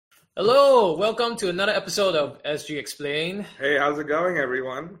Hello, welcome to another episode of SG Explain. Hey, how's it going,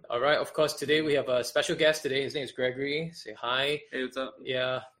 everyone? All right, of course, today we have a special guest today. His name is Gregory. Say hi. Hey, what's up?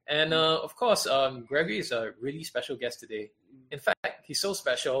 Yeah, and of course, Gregory is a really special guest today. In fact, he's so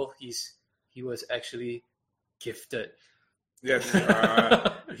special, he was actually gifted. Yes,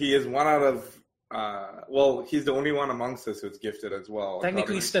 he is one out of, he's the only one amongst us who's gifted as well.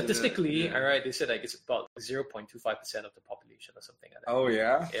 Technically, statistically, yeah. all right, they said like it's about 0.25% of the population or something like that. Oh,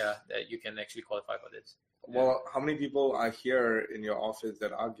 yeah? Yeah, that you can actually qualify for this. Well, how many people are here in your office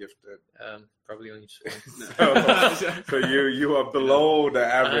that are gifted? Probably only just one. So you are below the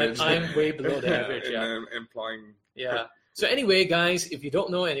average. I'm way below the average, yeah. In employing. Yeah. So anyway, guys, if you don't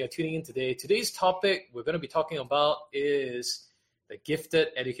know and you're tuning in today, today's topic we're going to be talking about is the Gifted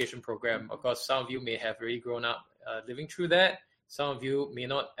Education Program. Of course, some of you may have already grown up living through that. Some of you may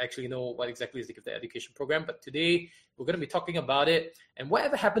not actually know what exactly is the Gifted Education Program, but today we're going to be talking about it and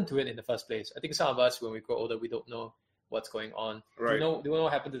whatever happened to it in the first place. I think some of us, when we grow older, we don't know what's going on. Right. Do you know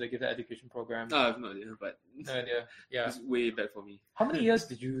what happened to the Gifted Education Program? No, I have no idea, but No idea. Yeah. it's way bad for me. How many years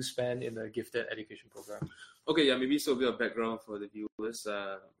did you spend in the Gifted Education Program? Okay, yeah, maybe so a bit of background for the viewers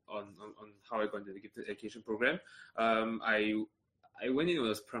on how I got into the Gifted Education Program. I went in when I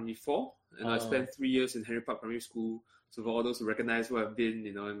was primary 4, and I spent 3 years in Henry Park Primary School. So for all those who recognize who I've been,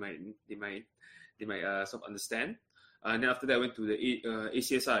 they might sort of understand. And then after that, I went to the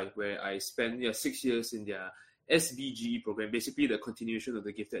ACSI, where I spent 6 years in their SBGE program, basically the continuation of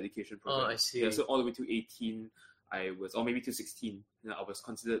the Gifted Education Program. Oh, I see. Yeah, so all the way to 18, or maybe to 16, I was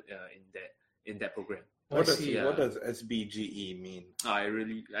considered in that program. What does see, SBGE mean? I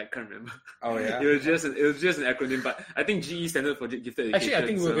can't remember. Oh, yeah? It was just an acronym, but I think GE standard for Gifted Education. Actually, I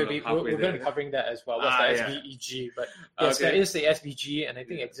think we're going to be covering that as well. What's the SBEG? But yes, there is the SBG, and I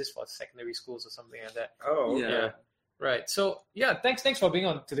think it exists for secondary schools or something like that. Oh, okay. Yeah. Right. So thanks for being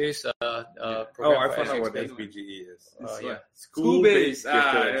on today's program. Oh, I found out what Explain. SBGE is. Yeah. School-based.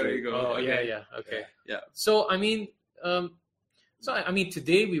 Gifted There you go. Oh, Okay. yeah. Okay. Yeah. So I mean,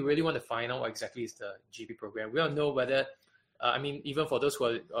 today we really want to find out what exactly is the GP program. We don't know whether, even for those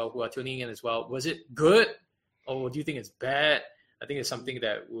who are tuning in as well, was it good or do you think it's bad? I think it's something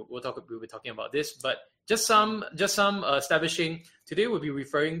that we'll be talking about this, but just some establishing. Today we'll be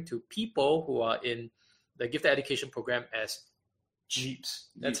referring to people who are in the Gifted Education Program as Jeeps.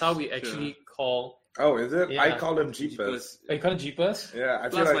 That's how we actually call. Oh, is it? Yeah. I call them Jeepers. Oh, you call them Jeepers? Yeah, I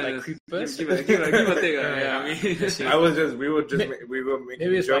feel Plus like minus. creepers. Give or take. Yeah, I mean, we were making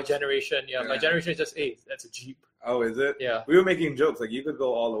Maybe it's my jokes. generation. Yeah, my Yeah. generation is just, hey, that's a Jeep. Oh, is it? Yeah. We were making jokes. Like, you could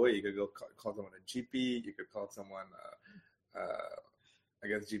go all the way. You could go call someone a GP. You could call someone, I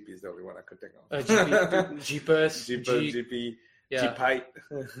guess GP is the only one I could think of. Jeepers. GP, Yeah. Jeepite.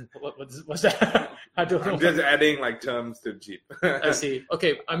 What's that? I don't know. I'm just adding like terms to Jeep. I see.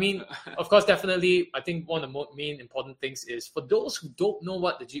 Okay. I mean, of course, definitely, I think one of the main important things is for those who don't know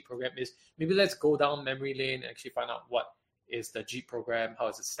what the Jeep program is, maybe let's go down memory lane and actually find out what is the Jeep program, how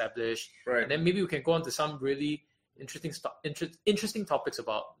it's established. Right. And then maybe we can go on to some really interesting topics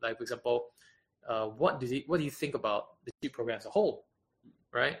about, like, for example, what do you think about the Jeep program as a whole?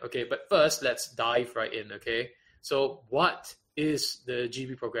 Right? Okay. But first, let's dive right in. Okay. So what is the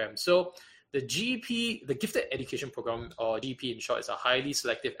GP program? So the Gifted Education Program, or GP in short, is a highly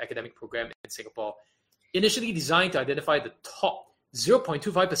selective academic program in Singapore, initially designed to identify the top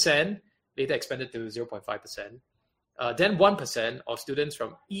 0.25%, later expanded to 0.5%, then 1% of students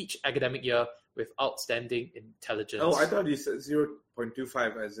from each academic year with outstanding intelligence. Oh, I thought you said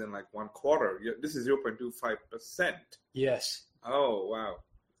 0.25 as in like 1/4. This is 0.25%. Yes. Oh, wow.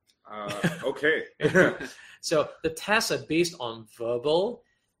 Okay. So the tests are based on verbal,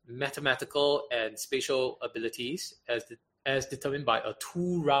 mathematical, and spatial abilities as determined by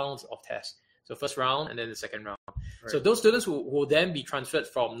 2 rounds of tests. So first round and then the second round. Right. So those students will then be transferred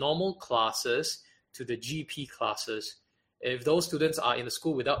from normal classes to the GP classes. If those students are in a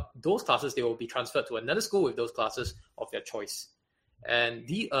school without those classes, they will be transferred to another school with those classes of their choice. And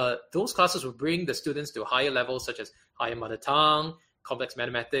those classes will bring the students to higher levels such as higher mother tongue, complex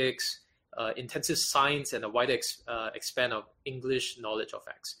mathematics, intensive science, and a wider expand of English knowledge of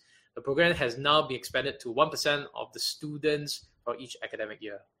facts. The program has now been expanded to 1% of the students for each academic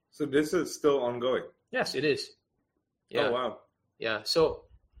year. So this is still ongoing? Yes, it is. Yeah. Oh, wow. Yeah. So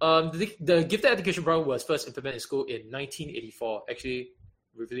the Gifted Education Program was first implemented in school in 1984. Actually,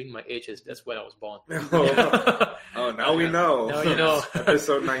 revealing my age is that's when I was born. Oh, now we know. Now you know.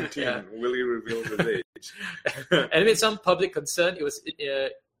 Episode 19, Yeah. Willie reveals his age. And amid some public concern, it was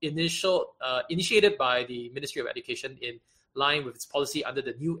initiated by the Ministry of Education in line with its policy under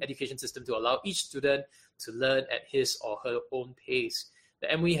the new education system to allow each student to learn at his or her own pace.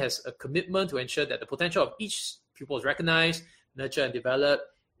 the MOE has a commitment to ensure that the potential of each pupil is recognized, nurtured, and developed.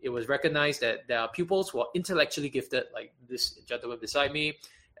 It was recognized that there are pupils who are intellectually gifted, like this gentleman beside me,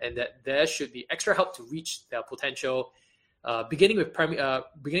 and that there should be extra help to reach their potential. Beginning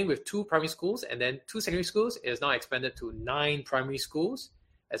with 2 primary schools and then 2 secondary schools, it is now expanded to 9 primary schools,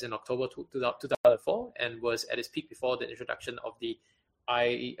 as in October 2004, and was at its peak before the introduction of the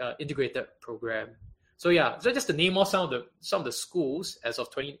integrated program. So yeah, so just to name off some of the schools as of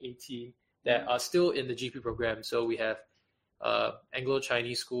 2018 that are still in the GP program. So we have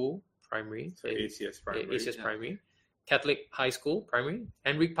Anglo-Chinese School Primary, So ACS Primary. ACS Primary, Catholic High School Primary,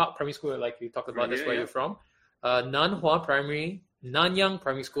 Henrik Park Primary School, like you talked about, that's where you're from. Nanhua Primary, Nanyang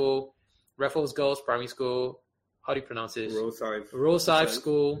Primary School, Raffles Girls Primary School, how do you pronounce this? Rosyth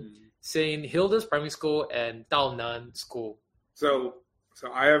School, St. Hilda's Primary School, and Dao Nan School. So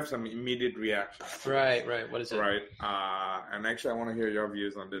I have some immediate reactions. Right. What is it? Right. And actually, I want to hear your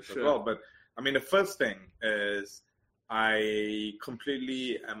views on this Sure. as well. But I mean, the first thing is I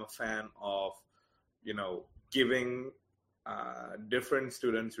completely am a fan of, giving different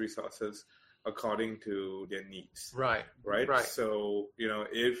students resources according to their needs. Right. So,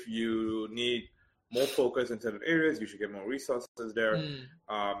 if you need more focus in certain areas, you should get more resources there.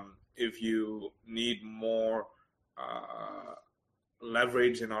 If you need more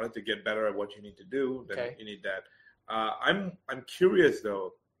leverage in order to get better at what you need to do, then you need that. I'm curious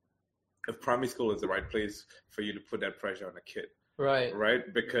though, if primary school is the right place for you to put that pressure on a kid.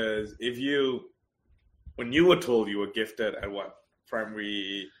 Right? Because when you were told you were gifted at what?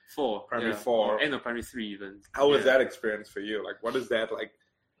 Primary 4. Primary 4. End of primary 3 even. How was that experience for you? Like, what is that like?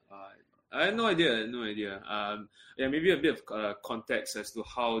 I had no idea. Maybe a bit of context as to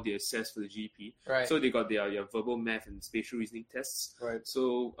how they assess for the GP. Right. So they got their verbal math and spatial reasoning tests. Right.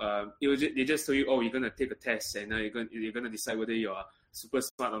 So they just tell you, you're gonna take a test, and now you're gonna decide whether you are super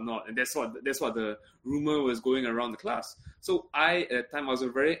smart or not, and that's what the rumor was going around the class. So at the time I was a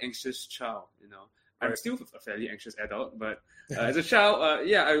very anxious child. I'm still a fairly anxious adult, but as a child,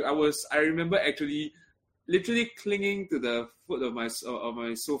 I remember actually literally clinging to the foot of my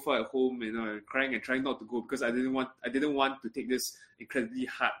sofa at home, and crying and trying not to go because I didn't want to take this incredibly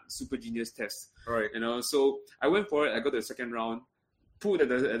hard super genius test. Right. So I went for it. I got to the second round, pulled at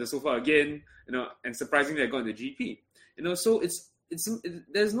the sofa again, and surprisingly I got in the GP. So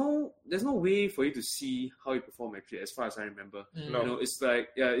there's no way for you to see how you perform actually, as far as I remember. No. It's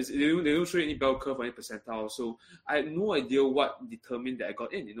like they don't show you any bell curve or any percentile. So I had no idea what determined that I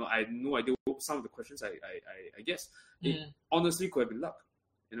got in. I had no idea what some of the questions I guess. It honestly could have been luck.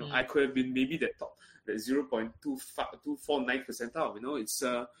 I could have been maybe that 0.249 percentile. It's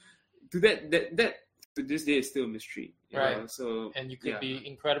to that to this day is still a mystery. Right. So and you could be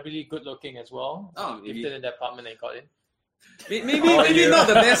incredibly good looking as well. Gifted in that department and got in. Maybe not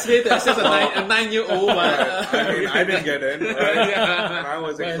the best way to assess a 9-year-old, but I didn't get in, right? And I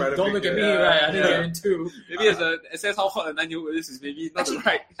was incredibly Don't look at me, good. right? I didn't get in too. Maybe assess how hot a 9-year-old is maybe not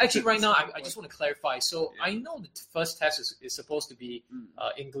right. Actually, right now, I just want to clarify. So I know the first test is supposed to be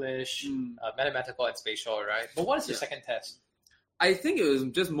English, mathematical, and spatial, right? But what is the second test? I think it was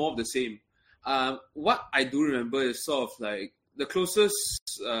just more of the same. What I do remember is sort of like the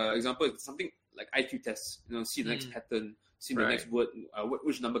closest example is something like IQ tests. See the next pattern. See the next word,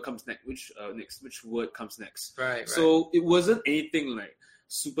 which number comes next, which word comes next. Right. So it wasn't anything like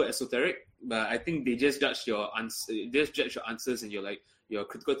super esoteric, but I think they just judge your answers and your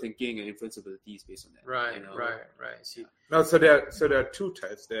critical thinking and inference abilities based on that. Right. See. No, so there are 2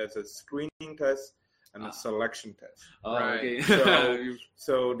 tests. There's a screening test and a selection test. Okay.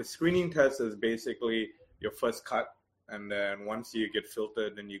 So the screening test is basically your first cut. And then once you get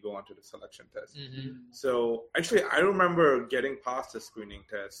filtered, then you go on to the selection test. So actually, I remember getting past the screening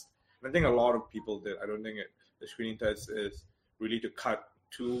test. And I think a lot of people did. I don't think the screening test is really to cut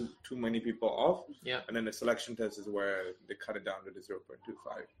too many people off. Yeah. And then the selection test is where they cut it down to the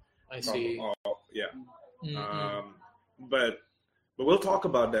 0.25. I see. But we'll talk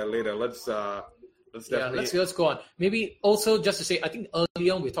about that later. Let's definitely... let's go on. Maybe also just to say, I think early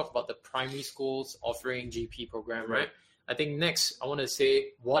on we talked about the primary schools offering GP program, right? I think next I want to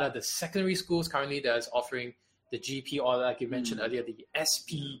say what are the secondary schools currently that is offering the GP, or like you mentioned earlier, the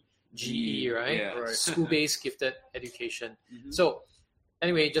SPGE, right? Yeah. School-based gifted education. So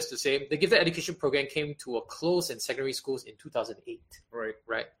anyway, just to say, the gifted education program came to a close in secondary schools in 2008.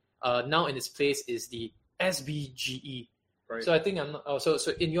 Right. Now in its place is the SBGE. Right. So I think so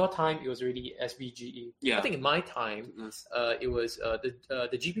in your time it was already SBGE. Yeah. I think in my time, it was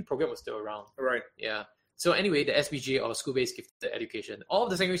the GP program was still around. Right. Yeah. So anyway, the SBG or school-based gifted education, all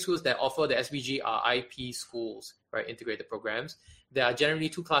of the secondary schools that offer the SBG are IP schools, right? Integrated programs. there are generally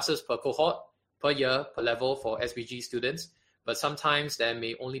 2 classes per cohort, per year, per level for SBG students, but sometimes there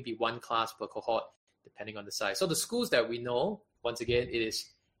may only be 1 class per cohort, depending on the size. So the schools that we know, once again, it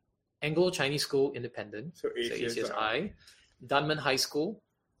is Anglo-Chinese School Independent, so ACSI, Dunman High School,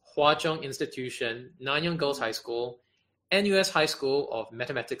 Hwa Chong Institution, Nanyang Girls High School, NUS High School of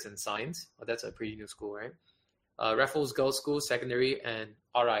Mathematics and Science. Oh, that's a pretty new school, right? Raffles Girls School Secondary, and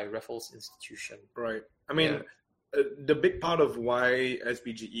RI, Raffles Institution. Right. I mean, the big part of why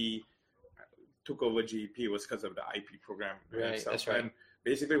SBGE took over GEP was because of the IP program. Right, itself. that's right. And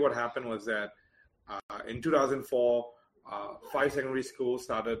basically what happened was that in 2004, 5 secondary schools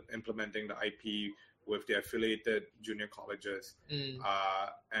started implementing the IP with their affiliated junior colleges.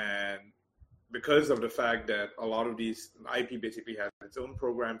 And because of the fact that a lot of these, IP basically has its own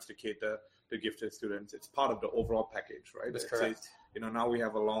programs to cater to gifted students, it's part of the overall package, right? That's it correct. says, now we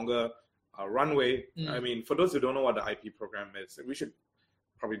have a longer runway. I mean, for those who don't know what the IP program is, we should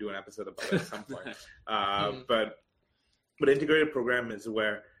probably do an episode about it at some point. But the integrated program is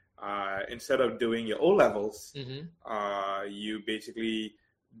where instead of doing your O-levels, you basically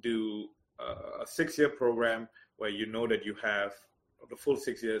do a 6-year program where you know that you have the full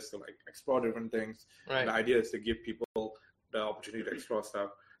 6 years to like explore different things. Right. The idea is to give people the opportunity to explore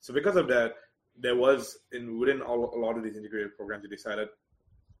stuff. So because of that, there was within a lot of these integrated programs, we decided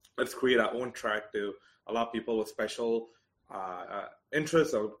let's create our own track to allow people with special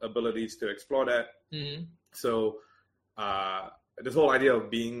interests or abilities to explore that. So this whole idea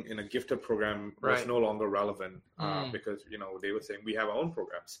of being in a gifted program was no longer relevant because they were saying we have our own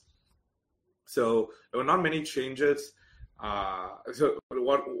programs. So there were not many changes. So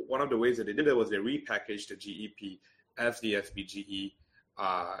one of the ways that they did it was they repackaged the GEP as the SBGE,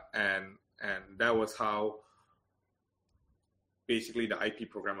 and that was how basically the IP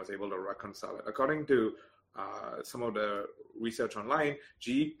program was able to reconcile it. According to some of the research online,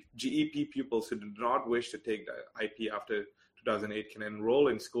 GEP pupils who do not wish to take the IP after 2008 can enroll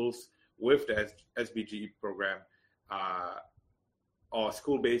in schools with the SBGE program or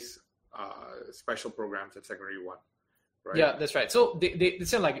school-based special programs at Secondary 1. Right? Yeah, that's right. So they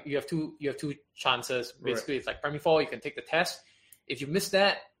sound like you have two chances. Basically, It's like primary 4, you can take the test. If you miss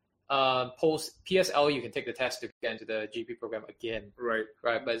that, post PSL, you can take the test to get into the GP program again. Right.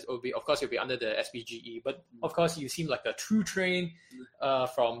 But you'll be under the SBGE. But of course, you seem like a true train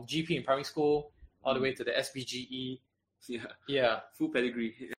from GP in primary school all the way to the SBGE. Yeah. Full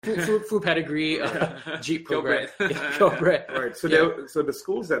pedigree. Full pedigree. Jeep program. Purebred. Right. So so the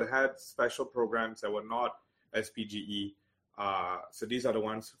schools that had special programs that were not SBGE, so these are the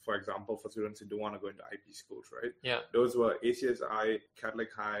ones, for example, for students who do want to go into IP schools, right? Yeah. Those were ACSI, Catholic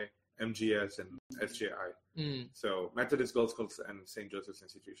High, MGS, and SJI. So Methodist Girls' Schools and St. Joseph's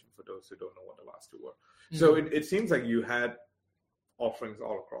Institution, for those who don't know what the last two were. So it seems like you had offerings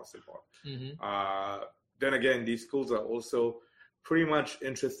all across the board. Then again, these schools are also pretty much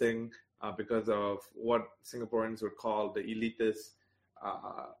interesting because of what Singaporeans would call the elitist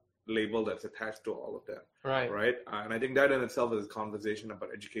label that's attached to all of them. Right. And I think that in itself is a conversation about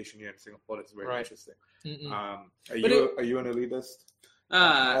education here in Singapore that's very interesting. Are you an elitist?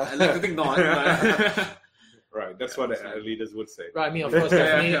 I like to think not. But... Right, that's what the elitists would say. Right, I mean, of course,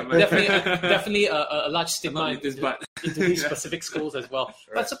 definitely a large stigma into these specific schools as well.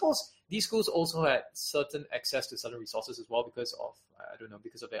 But suppose these schools also had certain access to certain resources as well because of,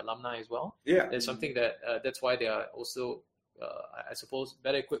 because of their alumni as well. Yeah. There's something that's why they are also, I suppose,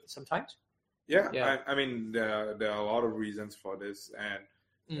 better equipped sometimes. Yeah. I mean, there are a lot of reasons for this, and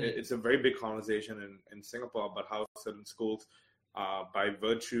it's a very big conversation in Singapore about how certain schools, by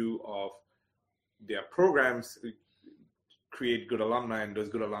virtue of their programs, create good alumni, and those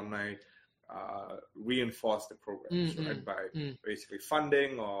good alumni reinforce the programs, right? By basically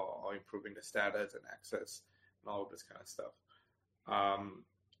funding or improving the status and access and all of this kind of stuff.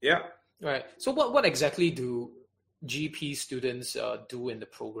 Right. So what exactly do GP students do in the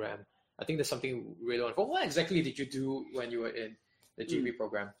program? I think there's something really wonderful. What exactly did you do when you were in the GP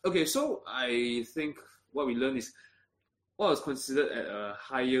program? Okay, so I think what we learned is what was considered at a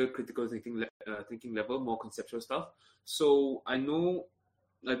higher critical thinking level, more conceptual stuff. So I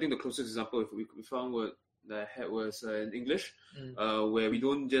think the closest example we found that I had was in English, where we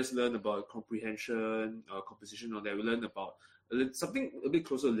don't just learn about comprehension or composition or that, we learn about something a bit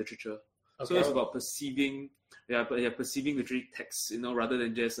closer to literature. Okay. So it's about perceiving literary texts, getting rather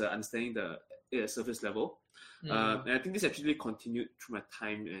than just understanding the surface level. And I think this actually continued through my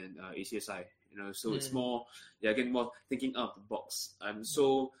time in ACSI. So it's more, again, more thinking out of the box.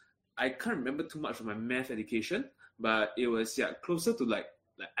 So I can't remember too much from my math education, but it was closer to like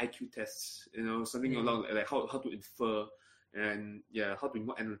IQ tests, something along like how to infer, and how to be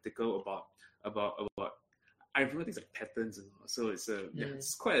more analytical about. I remember things like patterns and all. So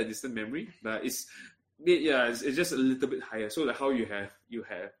it's quite a distant memory, but it's just a little bit higher. So like how you have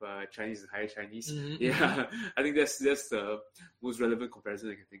Chinese and higher Chinese. Yeah, I think that's the most relevant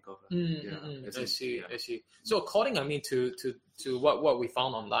comparison I can think of. I see. So according, to what we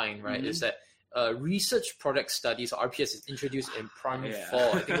found online, right, is that research project studies, or RPS, is introduced in primary 4.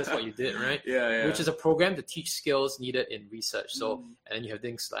 I think that's what you did, right? Which is a program to teach skills needed in research. So and then you have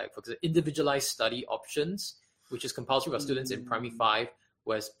things like, for example, individualized study options, which is compulsory for students in primary 5.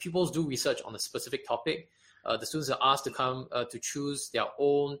 Whereas pupils do research on a specific topic, the students are asked to come to choose their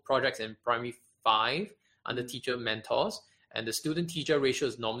own projects in primary 5 under teacher mentors, and the student-teacher ratio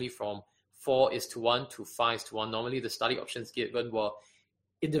is normally from 4:1 to 5:1. Normally, the study options given were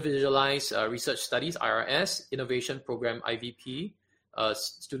individualized research studies (IRS), innovation program (IVP).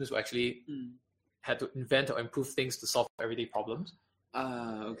 Students who actually had to invent or improve things to solve everyday problems.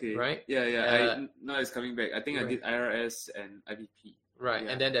 Okay. Right? Yeah. Now it's coming back. I think I did IRS and IVP. Right,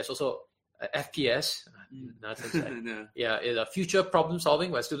 and then there's also FPS. Future problem solving,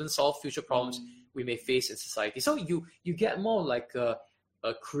 where students solve future problems we may face in society. So you get more like a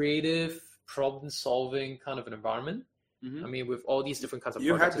creative problem solving kind of an environment. With all these different kinds of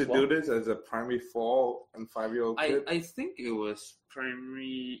you projects. You had to do this as a primary 4 and 5-year-old kid? I think it was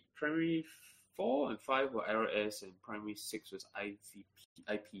primary 4 and 5 were IRS, and primary 6 was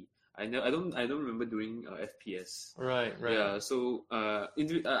IP. I don't remember doing FPS. Right. Yeah. So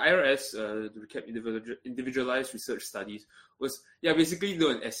IRS, to recap, individualized research studies, was basically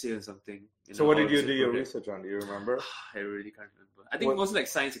do an essay on something. So what did you do your research on? Do you remember? I really can't remember. I think it was like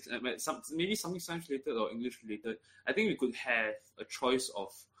science, maybe something science related or English related. I think we could have a choice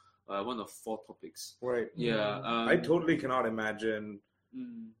of one of 4 topics. Right. Yeah. I totally cannot imagine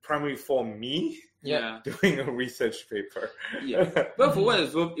primary 4 me doing a research paper. But for what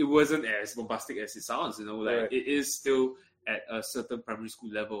it's worth, it wasn't as bombastic as it sounds. It is still at a certain primary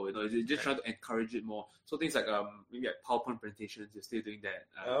school level. It's just trying to encourage it more. So things like maybe like PowerPoint presentations, you're still doing that.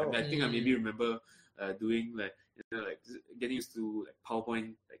 I think I maybe remember doing getting used to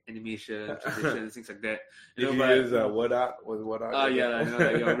PowerPoint animation, transitions, things like that. Did you use Word Art? Was Word Art? Like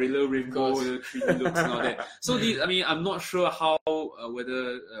your rainbow, 3D looks and all that. So I'm not sure how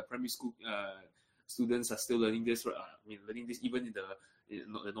whether primary school students are still learning this. Learning this even in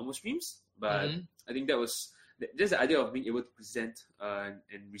the normal streams. But I think that was just the idea of being able to present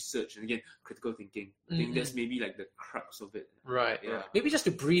and research, and again, critical thinking. I think that's maybe like the crux of it. Right. Yeah. Maybe just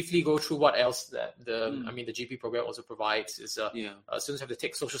to briefly go through what else that the GP program also provides is students have to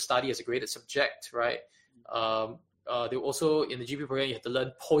take social study as a graded subject, right? They also, in the GP program, you have to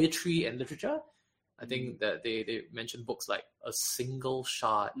learn poetry and literature. I think that they mentioned books like A Single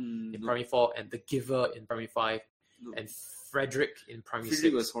Shard in primary 4 and The Giver in primary 5 and Frederick in primary 6.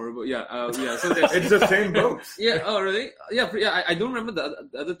 Frederick was horrible. So it's the same books. Oh really? I don't remember the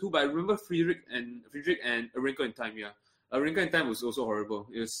other 2, but I remember Frederick and A Wrinkle in Time. A Wrinkle in Time was also horrible.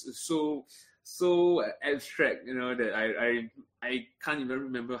 It was so abstract, that I can't even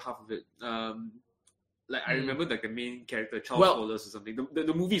remember half of it. I remember the main character, Charles Wallace or something.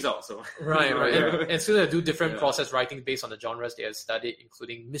 The movie's out, so right. And so they do different process writing based on the genres they have studied,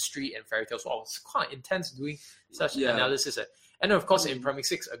 including mystery and fairy tales. So I was quite intense doing such analysis. And then, of course, in primary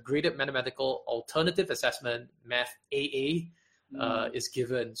 6, a graded mathematical alternative assessment, Math AA, is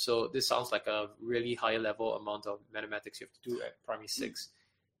given. So this sounds like a really high level amount of mathematics you have to do at primary 6.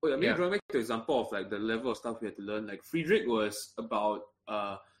 Maybe drawing back to the example of the level of stuff we had to learn. Friedrich was about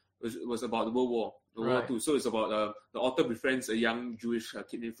was about the World War II. So it's about the author befriends a young Jewish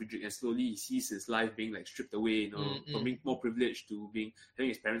kid named Friedrich, and slowly he sees his life being stripped away, from being more privileged to having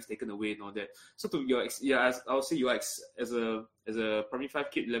his parents taken away and all that. So to I would say you as a primary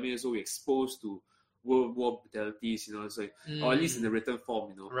 5 kid, 11 years old, we're exposed to World War brutalities, or at least in the written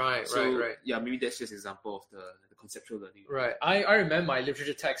form, Right. Yeah, maybe that's just an example of the conceptual learning. Right. I remember my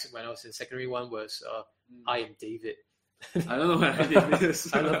literature text when I was in secondary 1 was I Am David. I don't know what I did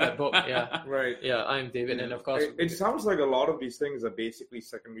this. I love that book. Yeah. Right. Yeah, I Am David, and of course it sounds like a lot of these things are basically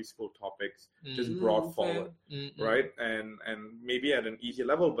secondary school topics, just brought forward, right? And maybe at an easier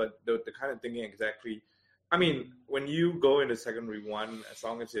level, but the kind of thinking exactly. When you go into secondary 1, as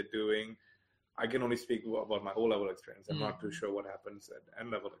long as you're doing, I can only speak about my O-level experience. I'm not too sure what happens at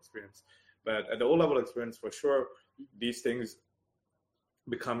N-level experience, but at the O-level experience, for sure, these things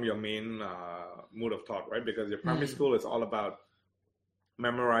become your main mood of thought, right? Because your primary school is all about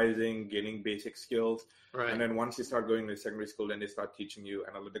memorizing, gaining basic skills, and then once you start going to secondary school, then they start teaching you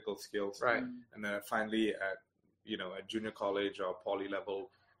analytical skills, right? And then finally at junior college or poly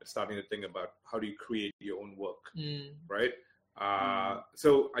level, starting to think about how do you create your own work, Mm. right?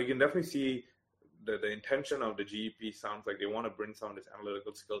 So I can definitely see the intention of the GEP sounds like they want to bring some of these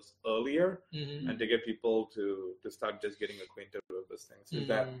analytical skills earlier Mm-hmm. and to get people to start just getting acquainted with those things. Is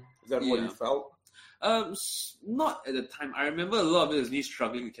that what Yeah. you felt? Not at the time. I remember a lot of it was me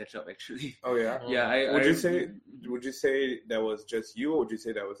struggling to catch up, actually. Oh yeah. Yeah. Would you say that was just you, or would you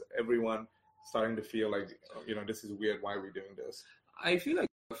say that was everyone starting to feel like, this is weird? Why are we doing this? I feel like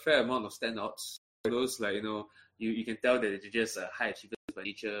a fair amount of standouts. Those you can tell that they're just high achievers by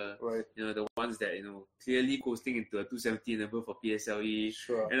nature. Right. The ones that clearly coasting into a 270 and above for PSLE.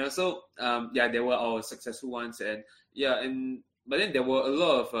 Sure. And also there were our successful ones, but then there were a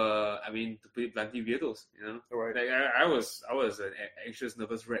lot of to put it bluntly, weirdos. Right. Like I was an anxious,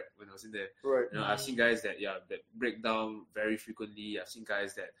 nervous wreck when I was in there. Right. I've seen guys that break down very frequently. I've seen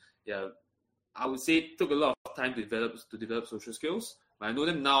guys that I would say it took a lot of time to develop social skills. But I know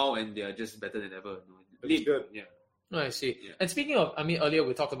them now, and they are just better than ever. That's good. Yeah. Oh, I see. Yeah. And speaking of, earlier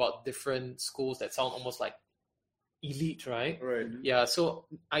we talked about different schools that sound almost like elite, right? Right. Yeah. So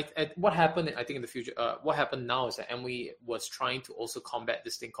what happened, I think in the future, what happened now is that MOE was trying to also combat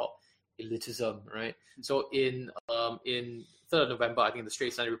this thing called elitism, right? So in 3rd of November, I think the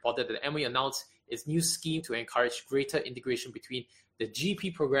Straits Times reported that MOE announced its new scheme to encourage greater integration between the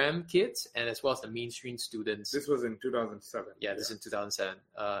GP program kids and as well as the mainstream students. This was in 2007. Yeah, this is in 2007.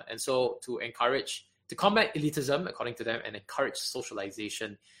 And so to combat elitism, according to them, and encourage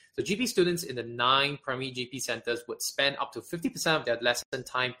socialization. So GP students in the 9 primary GP centers would spend up to 50% of their lesson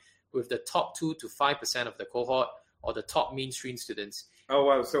time with the top 2 to 5% of the cohort or the top mainstream students. Oh,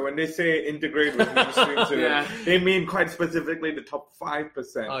 wow. So when they say integrate with mainstream students, they mean quite specifically the top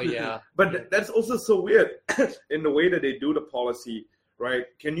 5%. Oh, yeah. But that's also so weird in the way that they do the policy, right?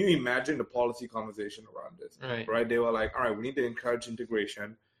 Can you imagine the policy conversation around this? Right? They were like, all right, we need to encourage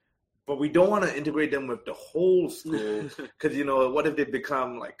integration, but we don't want to integrate them with the whole school because, what if they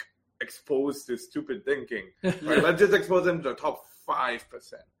become like exposed to stupid thinking? Right? Let's just expose them to the top 5%.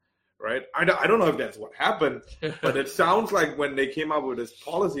 Right? I don't know if that's what happened, but it sounds like when they came up with this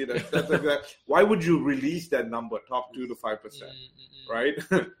policy, that's like that. Why would you release that number, top 2 to 5%? Right?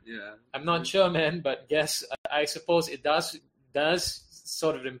 Yeah. I'm not sure, man, but I suppose it does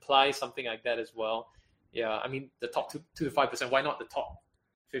sort of imply something like that as well. Yeah, the top 2 to 5%. Why not the top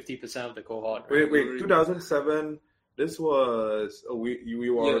 50% of the cohort? Right? Wait, 2007. This was we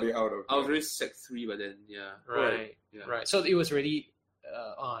were already out of. I was already Sec 3 by then. Yeah. Right. Yeah. Right. So it was really.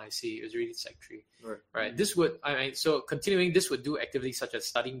 I see. It was really Sec 3. Right. This would. So continuing, this would do activities such as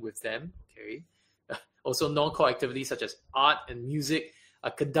studying with them. Okay. Also, non-core activities such as art and music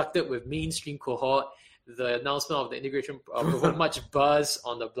are conducted with mainstream cohort. The announcement of the integration provoked much buzz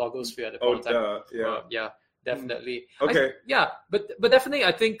on the blogosphere at the point of time. Yeah, definitely. Okay. But definitely,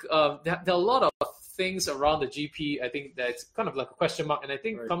 I think there are a lot of things around the GP. I think that's kind of like a question mark. And I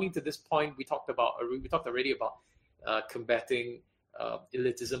think coming to this point, we talked already about combating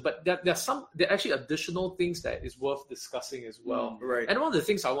elitism. But there are actually additional things that is worth discussing as well. Right. And one of the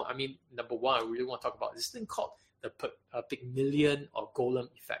things number one, I really want to talk about is this thing called the Pygmalion or Golem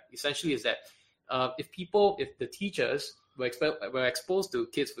effect. Essentially, is that if the teachers were exposed to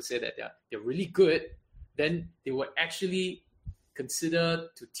kids who say that they're really good, then they would actually consider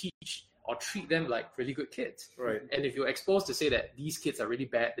to teach or treat them like really good kids. Right. And if you're exposed to say that these kids are really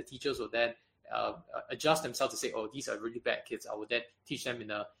bad, the teachers will then adjust themselves to say, oh, these are really bad kids. I would then teach them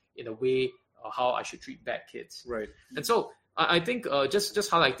in a way how I should treat bad kids. Right. And so I think just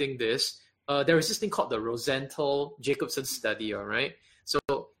highlighting this, there is this thing called the Rosenthal-Jacobson study. All right. So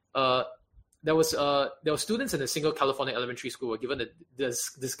there were students in a single California elementary school were given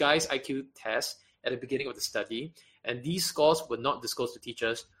this guy's IQ test at the beginning of the study, and these scores were not disclosed to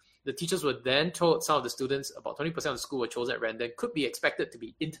teachers. The teachers were then told some of the students, about 20% of the school were chosen at random, could be expected to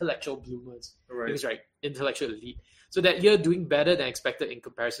be intellectual bloomers. Right. Intellectual elite. So that you're doing better than expected in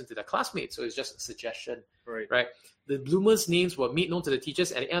comparison to their classmates. So it's just a suggestion. Right. The bloomers' names were made known to the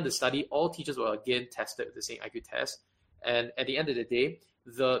teachers. At the end of the study, all teachers were again tested with the same IQ test. And at the end of the day,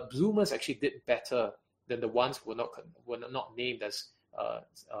 the bloomers actually did better than the ones who were not named as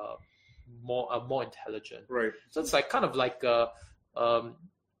more intelligent. Right. So it's like kind of like a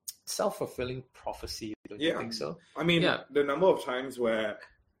self-fulfilling prophecy. Don't you think so? The number of times where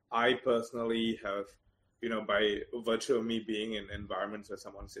I personally have, by virtue of me being in environments where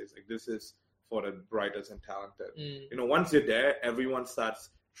someone says like, this is for the brightest and talented. Once you're there, everyone starts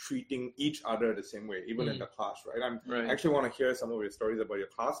treating each other the same way, even in the class, right? I actually want to hear some of your stories about your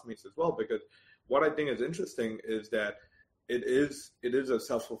classmates as well, because what I think is interesting is that it is a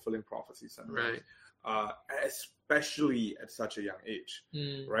self-fulfilling prophecy sometimes. especially at such a young age,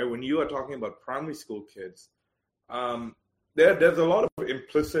 right? When you are talking about primary school kids, there's a lot of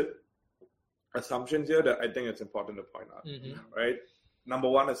implicit assumptions here that I think it's important to point out, right? Number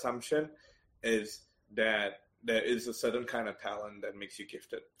one assumption is that there is a certain kind of talent that makes you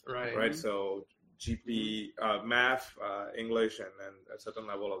gifted, right? So GP, math, English, and a certain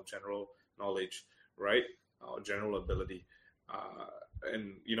level of general knowledge, right? Or general ability.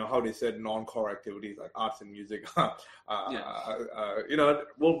 And you know how they said non-core activities like arts and music,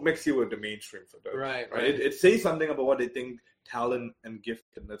 will mix you with the mainstream for those. Right. It says something about what they think talent and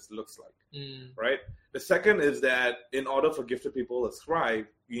giftedness looks like, right? The second is that in order for gifted people to thrive,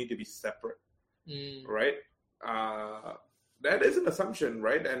 you need to be separate, right? That is an assumption,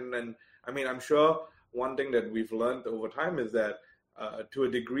 right? And I mean, I'm sure one thing that we've learned over time is that to a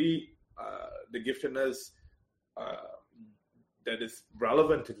degree, the giftedness that is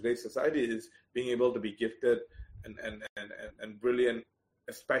relevant to today's society is being able to be gifted and brilliant,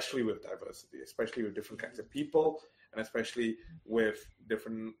 especially with diversity, especially with different kinds of people, and especially with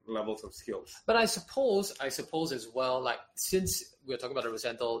different levels of skills. But I suppose as well, like since we're talking about the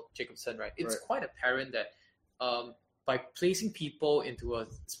Rosenthal Jacobson, right? It's quite apparent that by placing people into a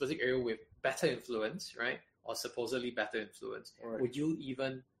specific area with better influence, right, or supposedly better influence, would you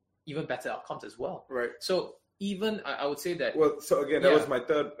even better outcomes as well? Right. So even I would say that. Well, so again, that was my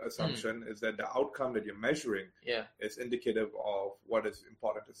third assumption, is that the outcome that you're measuring is indicative of what is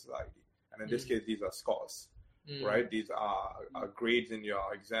important to society. And in this case, these are scores, right? These are grades in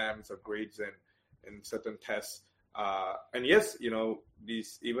your exams or grades in certain tests. And yes,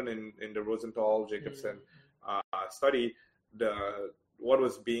 these, even in the Rosenthal Jacobson study, what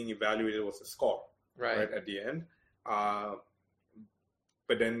was being evaluated was a score, right at the end.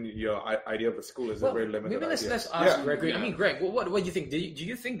 But then your idea of a school is a very limited maybe let's idea. ask Gregory. I mean, Greg, what do you think? Do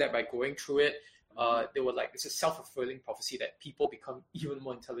you think that by going through it, they were like, it's a self-fulfilling prophecy that people become even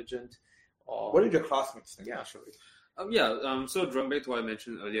more intelligent? Or what did your classmates think, actually? So drawing back to what I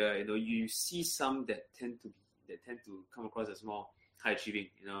mentioned earlier, you see some that tend to come across as more high achieving,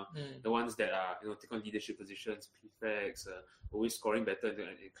 the ones that are, take on leadership positions, prefects, always scoring better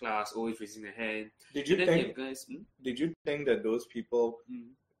in class, always raising their hand. Did you think that those people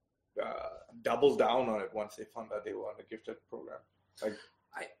doubled down on it once they found out they were on the gifted program? Like,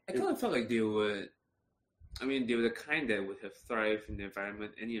 I kind of felt like they were the kind that would have thrived in the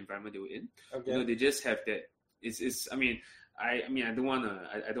environment, any environment they were in. Okay. They just have that. I don't want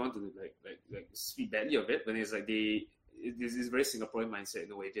to like speak badly of it, but it's like there's this very Singaporean mindset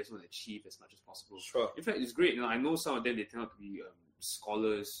in a way. They just want to achieve as much as possible. Sure. In fact, it's great. I know some of them, they turn out to be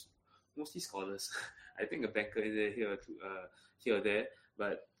scholars, mostly scholars. I think a banker in there here or there.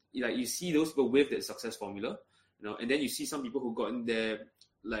 But you see those people with that success formula, and then you see some people who got in there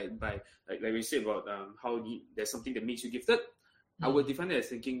like we said about how there's something that makes you gifted. I would define it as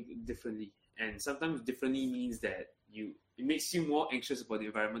thinking differently, and sometimes differently means that it makes you more anxious about the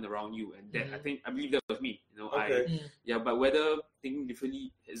environment around you, and that I believe that was me. But whether thinking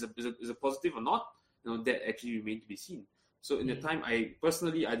differently is a positive or not, that actually remains to be seen. So in the time, I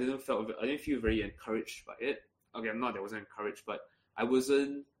didn't feel very encouraged by it. Okay, not that I wasn't encouraged, but I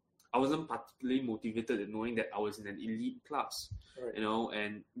wasn't particularly motivated in knowing that I was in an elite class.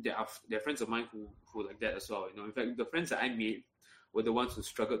 And there are friends of mine who like that as well. In fact, the friends that I made were the ones who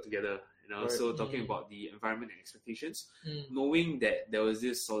struggled together. So talking about the environment and expectations, knowing that there was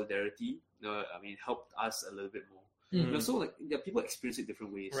this solidarity, helped us a little bit more. So people experience it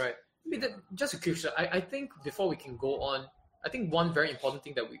different ways. Right. Just a question. I think before we can go on, I think one very important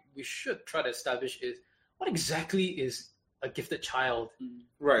thing that we should try to establish is what exactly is a gifted child?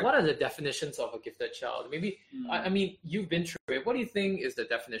 Right. What are the definitions of a gifted child? Maybe, I mean, you've been through it. What do you think is the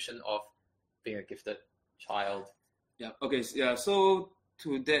definition of being a gifted child? Yeah. Okay. So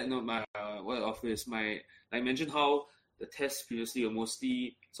to that note, I mentioned how the tests previously were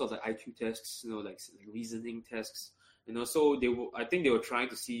mostly sort of like IQ tests, like reasoning tests, So I think they were trying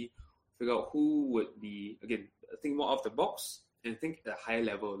to figure out who would be, again, think more off the box and think at a higher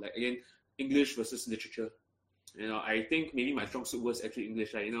level. Like again, English versus literature. I think maybe my strong suit was actually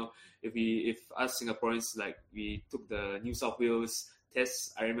English. If us Singaporeans, we took the New South Wales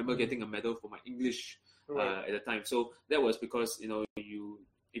tests, I remember getting a medal for my English at the time. So that was because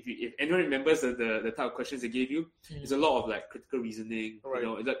if anyone remembers the type of questions they gave you, it's a lot of critical reasoning.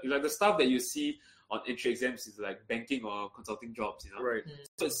 Like the stuff that you see on entry exams is like banking or consulting jobs. Right.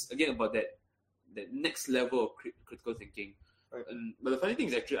 So it's again about that next level of critical thinking. Right. But the funny thing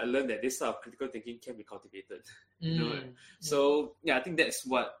is actually I learned that this sort of critical thinking can be cultivated. So I think that's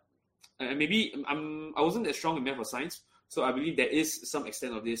what. Maybe I wasn't that strong in math or science, So I believe there is some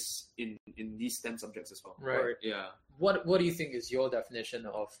extent of this in these STEM subjects as well. Right. Yeah. What do you think is your definition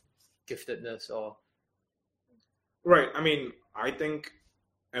of giftedness or? Right. I mean, I think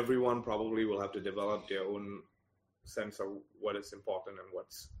everyone probably will have to develop their own sense of what is important and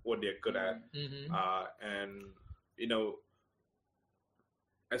what they're good at. Mm-hmm. And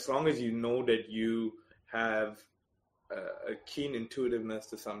as long as you know that you have a keen intuitiveness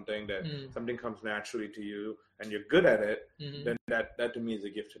to something, that something comes naturally to you and you're good at it, then that to me is a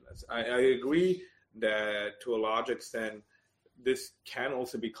giftedness. I agree that to a large extent this can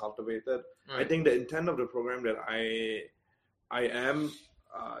also be cultivated. Right. I think the intent of the program that I am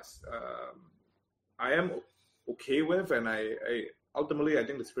okay with, and I ultimately I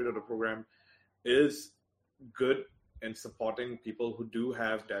think the spirit of the program is good in supporting people who do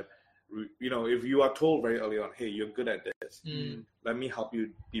have that. If you are told very early on, hey, you're good at this, let me help you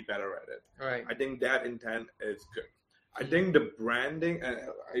be better at it. Right. I think that intent is good. I think the branding, and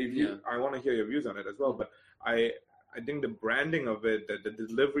I want to hear your views on it as well, but I think the branding of it, the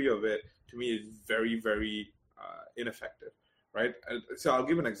delivery of it, to me is very, very ineffective, right? So I'll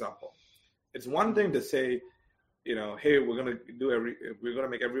give an example. It's one thing to say, hey, we're gonna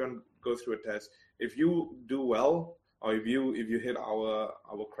make everyone go through a test. If you do well, or if you hit our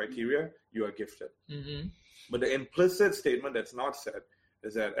criteria, you are gifted. Mm-hmm. But the implicit statement that's not said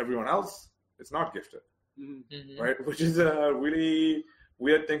is that everyone else is not gifted, right? Which is a really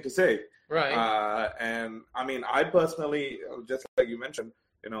weird thing to say. Right. And I mean, I personally, just like you mentioned,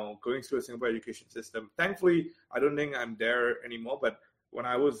 going through a Singapore education system, thankfully, I don't think I'm there anymore. But when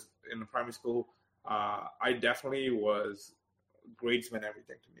I was in primary school, I definitely was grades meant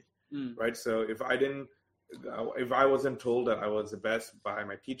everything to me, right? So if I wasn't told that I was the best by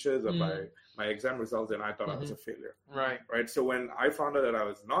my teachers or by my exam results, then I thought I was a failure. Right. So when I found out that I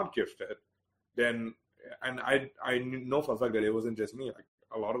was not gifted, then, and I know for a fact that it wasn't just me. Like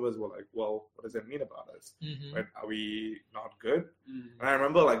a lot of us were like, well, what does that mean about us? Right? Are we not good? And I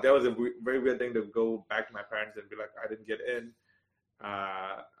remember like that was a very weird thing to go back to my parents and be like, I didn't get in.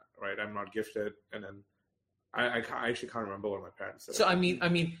 Right. I'm not gifted. And then I actually can't remember what my parents said. So I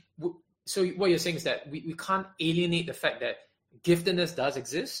mean. So what you're saying is that we can't alienate the fact that giftedness does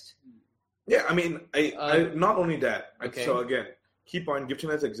exist? Yeah, I mean, I not only that. Okay. So again, key point,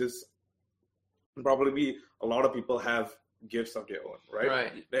 giftedness exists. Probably a lot of people have gifts of their own, right?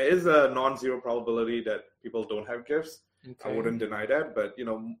 Right. There is a non-zero probability that people don't have gifts. Okay. I wouldn't deny that, but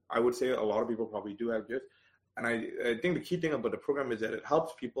I would say a lot of people probably do have gifts. And I think the key thing about the program is that it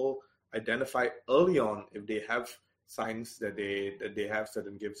helps people identify early on if they have signs that they have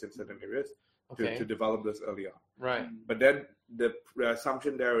certain gifts in certain areas to develop this early on. Right. But then the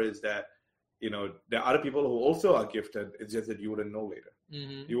assumption there is that there are other people who also are gifted. It's just that you wouldn't know later.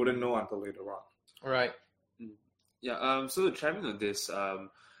 You wouldn't know until later on. Right. Yeah. So chiming on this, I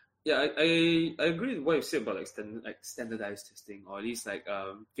agree with what you said about like standardized testing, or at least like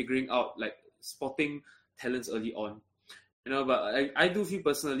figuring out, like spotting talents early on. But I do feel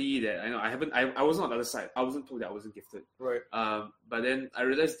personally that I wasn't on the other side. I wasn't told that I wasn't gifted. Right. But then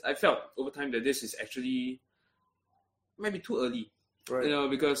I felt over time that this is actually maybe too early. Right.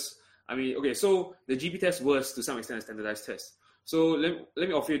 Because so the GP test was to some extent a standardized test. So let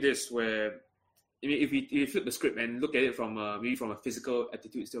me offer you this, where if you flip the script and look at it from maybe from a physical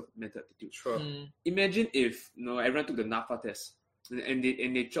aptitude instead of mental aptitude. Sure. Imagine if everyone took the NAPFA test and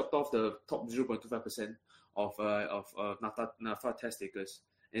they chopped off the top 0.25% of NAPFA test takers,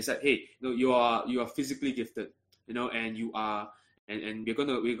 and it's like, hey, you are physically gifted, and you are, and we're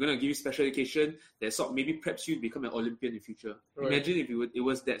gonna give you special education that sort of maybe preps you to become an Olympian in the future. Right. Imagine if it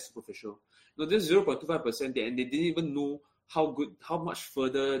was that superficial. This 0.25%, and they didn't even know how much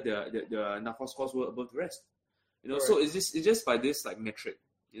further the NAPFA scores were above the rest. Right. So it's just by this like metric,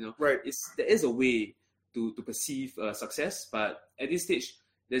 Right. There is a way to perceive success, but at this stage,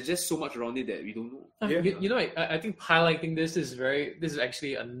 there's just so much around it that we don't know. Yeah. I think highlighting this is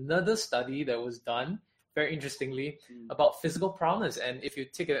actually another study that was done very interestingly about physical prowess. And if you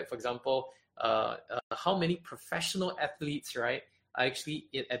take it, for example, how many professional athletes, right, are actually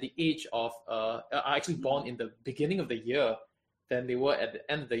at the age of are actually born in the beginning of the year than they were at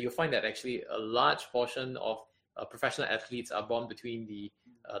the end of the year. You'll find that actually a large portion of professional athletes are born between the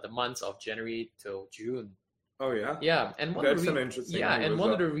months of January till June. Oh yeah. Yeah, and an interesting. Yeah, and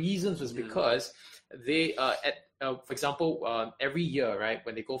one of the reasons was because they for example, every year, right,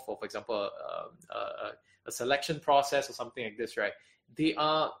 when they go for example, a selection process or something like this, right, they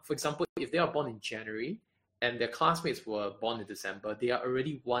are, for example, if they are born in January and their classmates were born in December, they are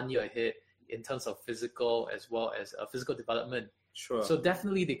already 1 year ahead in terms of physical as well as physical development Sure. So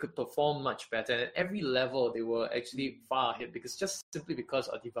definitely they could perform much better. And at every level, they were actually far ahead because simply because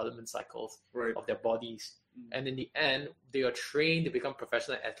of development cycles Right. of their bodies. And in the end, they are trained to become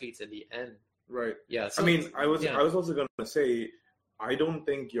professional athletes in the end. Right. Yeah. So, I mean, I was also going to say, I don't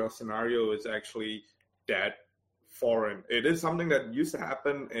think your scenario is actually that foreign. It is something that used to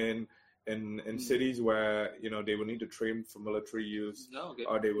happen in cities where they would need to train for military use,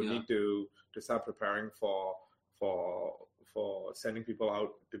 or they would need to start preparing for sending people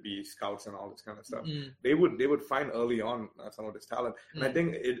out to be scouts and all this kind of stuff. They would find early on some of this talent, and I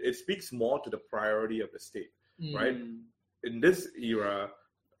think it speaks more to the priority of the state, right? In this era,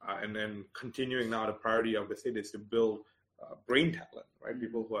 and then continuing now, the priority of the state is to build brain talent, right?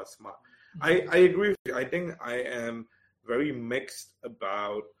 People who are smart. I agree with you. I think I am very mixed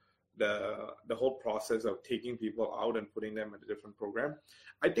about the whole process of taking people out and putting them in a different program.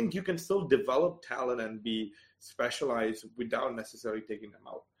 I think you can still develop talent and be specialized without necessarily taking them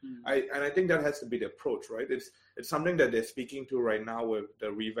out. I think that has to be the approach, right? It's something that they're speaking to right now with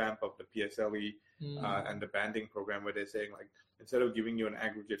the revamp of the PSLE and the banding program, where they're saying, like, instead of giving you an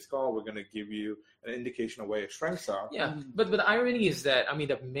aggregate score, we're going to give you an indication of where your strengths are. Yeah, but the irony is that, I mean,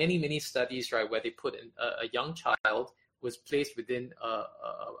 there are many studies, right, where they put in a young child was placed within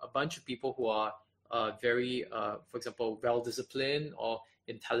a bunch of people who are very, for example, well-disciplined or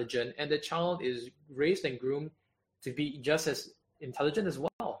intelligent, and the child is raised and groomed to be just as intelligent as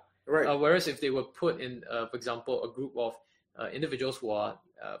well. Right. Whereas if they were put in, for example, a group of individuals who are,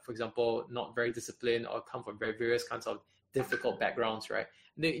 for example, not very disciplined or come from various kinds of difficult backgrounds, right?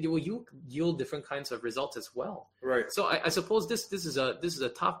 They will yield different kinds of results as well. Right. So I suppose this is a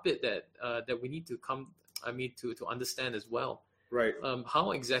tough bit that we need to to understand as well. Right.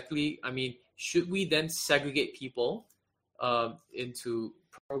 How exactly? I mean, should we then segregate people into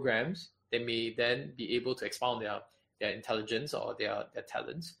programs that may then be able to expound their intelligence or their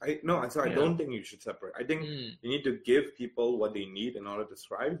talents? I don't think you should separate. I think you need to give people what they need in order to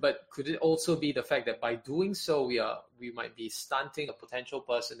thrive. But could it also be the fact that by doing so, we might be stunting a potential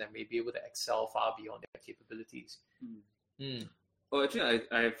person that may be able to excel far beyond their capabilities? Well, actually,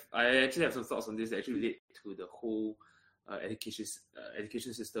 I actually have some thoughts on this that actually relate to the whole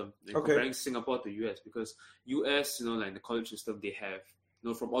education system, comparing Singapore to US, because US, like the college system, they have,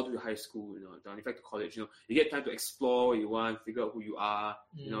 from all the way to high school, down in fact to college, you get time to explore what you want, figure out who you are,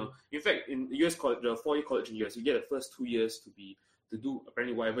 In fact, in the US college, the 4-year college in the US, you get the first 2 years to do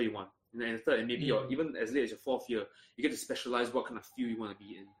apparently whatever you want. And the third, and maybe even as late as your 4th year, you get to specialize what kind of field you want to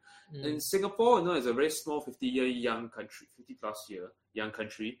be in. In Singapore, it's a very small 50-year young country, 50+ year young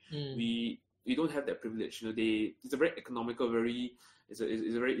country. We don't have that privilege. It's a very economical, very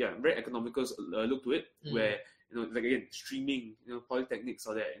economical look to it, where like again, streaming, polytechnics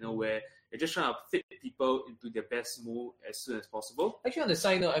or that, where they're just trying to fit people into their best mold as soon as possible. Actually, on the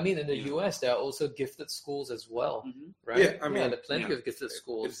side note, I mean, in the US, there are also gifted schools as well, right? Yeah, I mean, there are plenty of gifted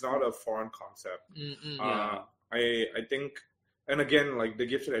schools. It's not a foreign concept. I think, and again, like the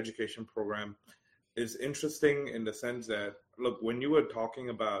gifted education program is interesting in the sense that, look, when you were talking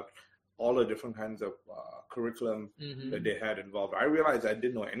about all the different kinds of curriculum that they had involved, I realized I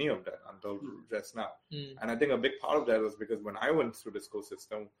didn't know any of that until just now. And I think a big part of that was because when I went through the school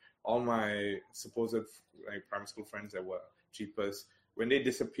system, all my supposed primary school friends that were Jeepers, when they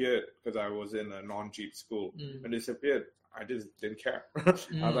disappeared, because I was in a non-Jeep school, when they disappeared, I just didn't care. I was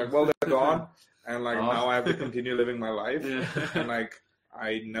like, well, they're gone, and now I have to continue living my life, and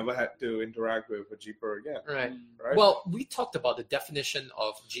I never had to interact with a Jeeper again. Right. Well, we talked about the definition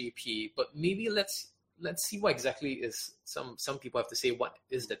of GP, but maybe let's see what exactly is some people have to say. What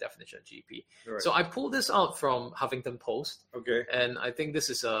is the definition of GP? Right. So I pulled this out from Huffington Post. Okay. And I think this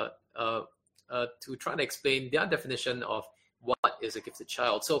is to try to explain their definition of what is a gifted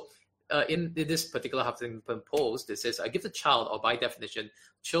child. So in this particular Huffington Post, it says a gifted child, or by definition,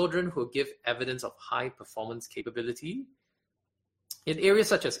 children who give evidence of high performance capability in areas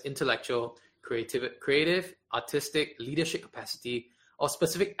such as intellectual, creative, artistic, leadership capacity, or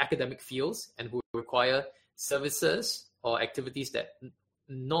specific academic fields, and who require services or activities that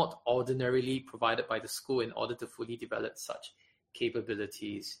not ordinarily provided by the school in order to fully develop such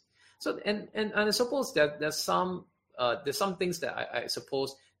capabilities. So, and I suppose that there's some things that I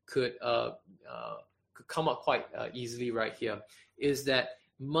suppose could come up quite easily right here. Is that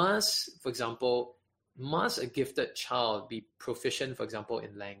for example, must a gifted child be proficient, for example,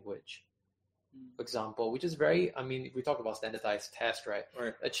 in language? For example, which is very, we talk about standardized tests, right?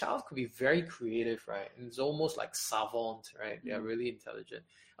 A child could be very creative, right? And it's almost like savant, right? They are really intelligent,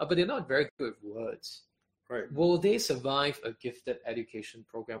 but they're not very good with words. Right. Will they survive a gifted education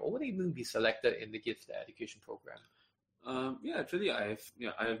program, or will they even be selected in the gifted education program? Actually,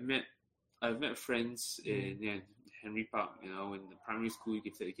 I've met friends in Henry Park, in the primary school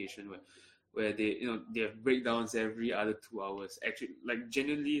gifted education where they they have breakdowns every other 2 hours. Actually, like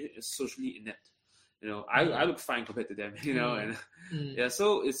genuinely socially inept. I look fine compared to them.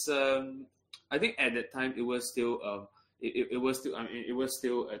 So it's I think at that time it was still it was still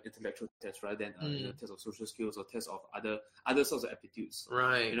an intellectual test rather than a test of social skills or test of other sorts of aptitudes.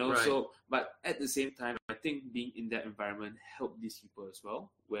 Right. So but at the same time, I think being in that environment helped these people as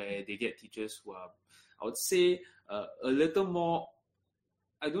well, where they get teachers who are, I would say, a little more.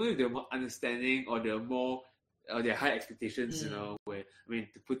 I don't know if they're more understanding or they're more they high expectations. Where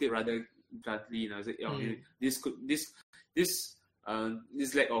to put it rather bluntly, this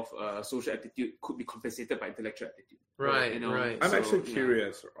lack of social aptitude could be compensated by intellectual aptitude. Right. I'm actually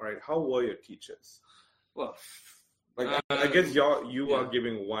curious, right? How were your teachers? Well, I guess you are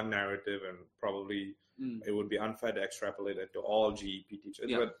giving one narrative, and probably it would be unfair to extrapolate it to all GEP teachers.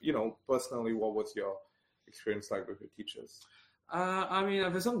 Yeah. But personally, what was your experience like with your teachers?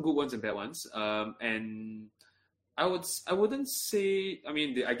 I've had some good ones and bad ones. And I wouldn't say.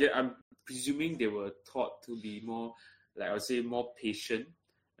 I'm presuming they were taught to be more, like I would say, more patient.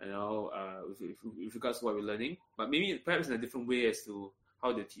 With regards to what we're learning, but maybe perhaps in a different way as to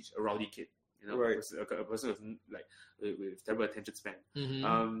how they teach a rowdy kid. Right. A person with terrible attention span.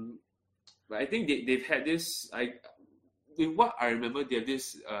 Mm-hmm. But I think they've had this. With what I remember, they have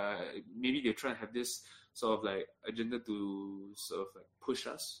this. Maybe they're trying to have this sort of like agenda to sort of like push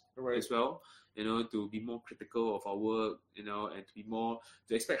us as well. To be more critical of our work, and to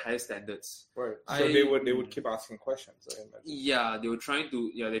expect higher standards. Right. So they would keep asking questions. Yeah, they're trying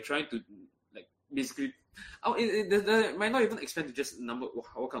to like basically. They might not even expect to just number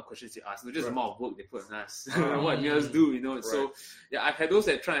what kind of questions they ask. It's just the amount of work they put on us. What mirrors do, Right. So I've had those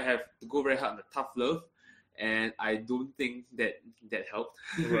that try to have to go very hard on the tough love, and I don't think that helped.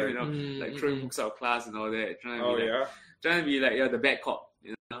 Right. Like throwing books out of class and all that. Trying to be like the bad cop.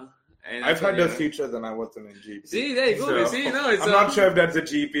 And I've had those teachers and I wasn't in GP. See, there you go. So, it's I'm not sure if that's a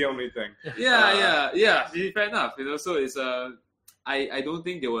GP only thing. Yeah. Fair enough. So it's I don't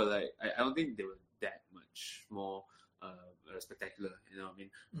think they were I don't think they were that much more spectacular.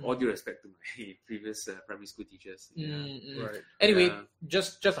 All due respect to my previous primary school teachers. Right. Anyway,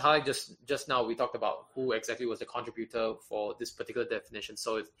 just now we talked about who exactly was the contributor for this particular definition.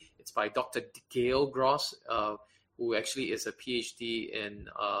 So it's by Dr. Gail Gross, who actually is a PhD in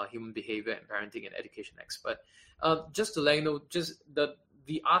human behavior and parenting and education expert. Just to let you know, just the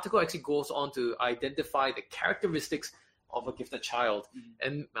article actually goes on to identify the characteristics of a gifted child.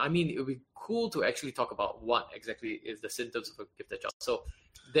 And it would be cool to actually talk about what exactly is the symptoms of a gifted child. So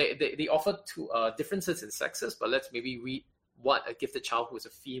they offer two differences in sexes, but let's maybe read what a gifted child who is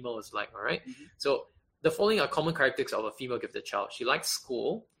a female is like, all right? So the following are common characteristics of a female gifted child. She likes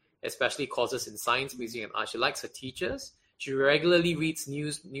school, especially courses in science, music, and art. She likes her teachers. She regularly reads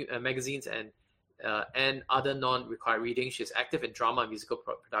magazines and other non-required reading. She's active in drama and musical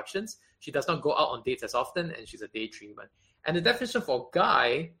productions. She does not go out on dates as often, and she's a daydreamer. And the definition for a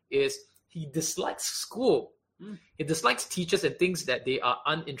guy is he dislikes school. He dislikes teachers and thinks that they are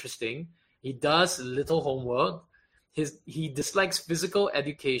uninteresting. He does little homework. He dislikes physical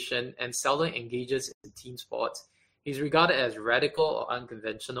education and seldom engages in team sports. He's regarded as radical or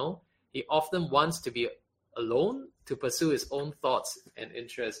unconventional. He often wants to be alone to pursue his own thoughts and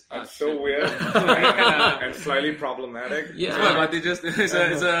interests. That's so weird and slightly problematic. Yeah, it's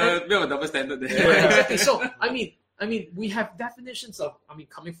a bit of a double standard there. Yeah, exactly. So we have definitions of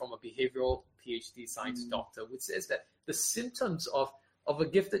coming from a behavioral PhD science doctor, which says that the symptoms of a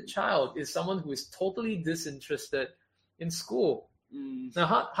gifted child is someone who is totally disinterested in school.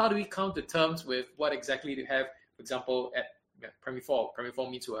 Now, how do we come to terms with what exactly to have? For example, at primary 4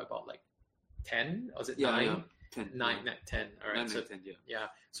 means we're about like 10, or is it 9? Yeah, 10. 9, 10. All right. 9, So 10, yeah.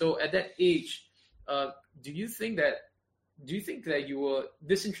 So at that age, do you think that you were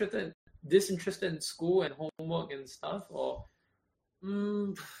disinterested in school and homework and stuff, or?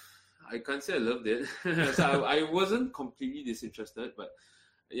 I can't say I loved it. So I wasn't completely disinterested, but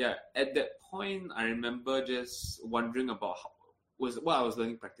yeah, at that point, I remember just wondering about what I was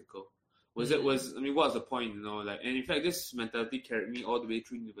learning practical. What was the point, and in fact, this mentality carried me all the way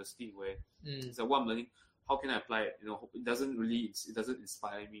through university, where it's like, what I'm learning, how can I apply it? It doesn't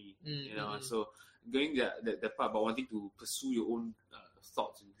inspire me, So going that part about wanting to pursue your own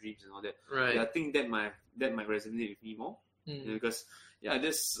thoughts and dreams and all that, right? I think that might resonate with me more, because I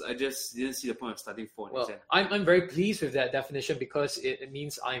just didn't see the point of studying for an exam. I'm very pleased with that definition because it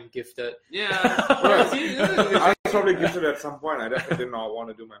means I'm gifted. Yeah, I was probably gifted at some point. I definitely did not want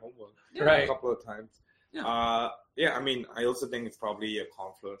to do my homework. Right. A couple of times. I mean, I also think it's probably a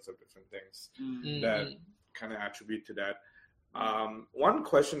confluence of different things that kind of attribute to that. One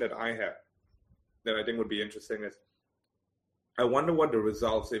question that I have that I think would be interesting is, I wonder what the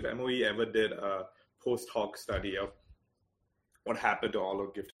results, if MOE ever did a post hoc study of what happened to all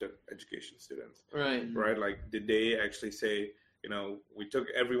of gifted education students. Right? Like, did they actually say, we took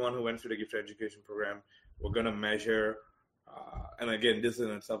everyone who went through the gifted education program, we're going to measure, and again, this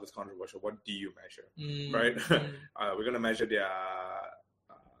in itself is controversial. What do you measure, right? We're going to measure their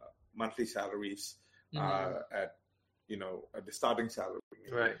monthly salaries at the starting salary,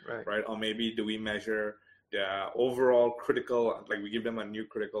 right? Or maybe do we measure their overall critical, like we give them a new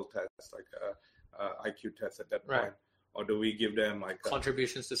critical test, like a IQ test at that point, or do we give them like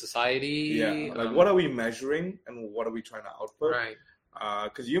contributions to society? Yeah, like what are we measuring and what are we trying to output? Right.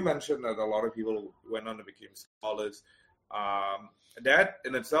 Because you mentioned that a lot of people went on to become scholars. That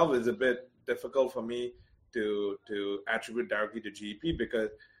in itself is a bit difficult for me to attribute directly to GEP,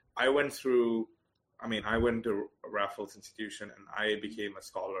 because I went to Raffles Institution and I became a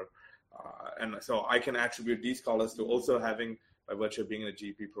scholar. And so I can attribute these scholars to also having, by virtue of being in a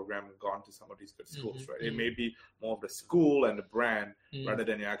GEP program, gone to some of these good schools, right? It may be more of the school and the brand rather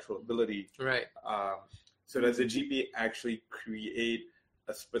than your actual ability. Right. So does the GEP actually create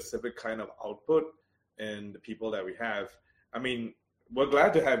a specific kind of output in the people that we have? I mean, we're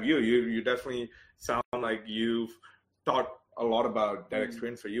glad to have you. You definitely sound like you've thought a lot about that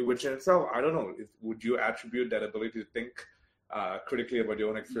experience for you, which in itself, I don't know, would you attribute that ability to think critically about your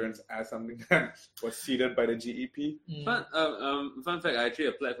own experience as something that was seeded by the GEP? Fun fact, I actually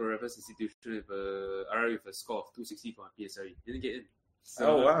applied for a Raffles Institution with a score of 260 for my PSLE. Didn't get in.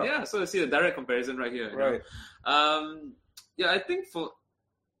 So, oh, wow. Yeah, so you see the direct comparison right here. Right. I think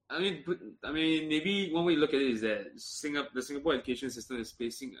maybe one way to look at it is that the Singapore education system is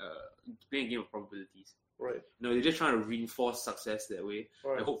playing a game of probabilities. Right. They're just trying to reinforce success that way.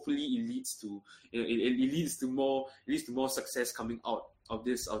 Right. And hopefully it leads to it leads to more success coming out of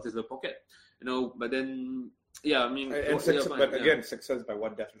this little pocket. But then success by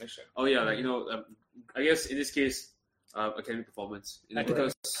what definition? Oh yeah, I guess in this case, academic performance.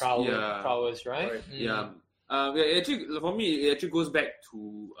 Because prowess, right? Actually, for me, it actually goes back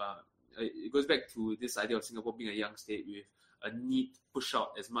to this idea of Singapore being a young state with a need to push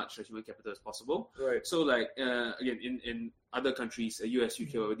out as much human capital as possible. Right. So, again, in other countries, US,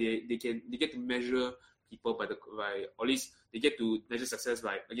 UK, where they get to measure people or at least they get to measure success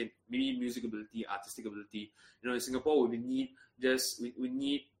by, again, maybe music ability, artistic ability. In Singapore, we need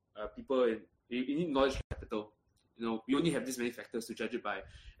people, and we need knowledge capital. We only have this many factors to judge it by,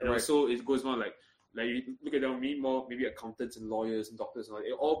 and also it goes on like you look at them, we need more maybe accountants and lawyers and doctors and all that.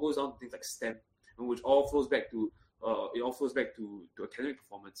 It all goes down to things like STEM, which all flows back to academic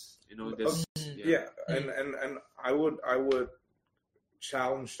performance. And I would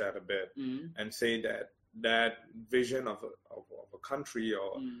challenge that a bit and say that vision of a country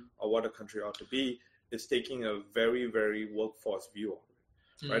or what a country ought to be is taking a very, very workforce view of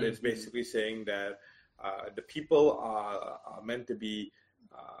it, right? It's basically saying that the people are meant to be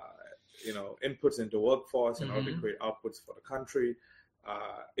inputs into workforce in order to create outputs for the country.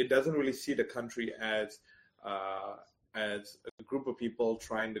 It doesn't really see the country as a group of people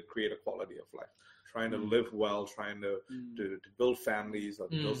trying to create a quality of life, trying to live well, trying to build families or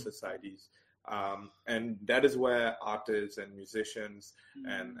build societies. And that is where artists and musicians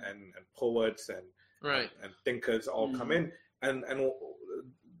and poets and thinkers all come in. And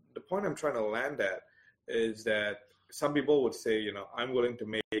the point I'm trying to land at is that some people would say, I'm willing to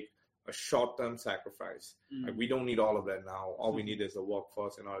make a short-term sacrifice. Like, we don't need all of that now. All we need is a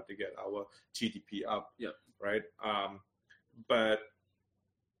workforce in order to get our GDP up. Yeah. Right. But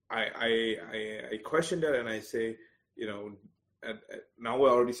I question that, and I say, now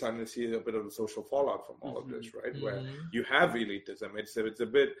we're already starting to see a bit of the social fallout from all of this, right? Where you have elitism. It's a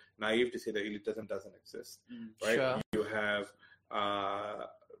bit naive to say that elitism doesn't exist, right? Sure. You have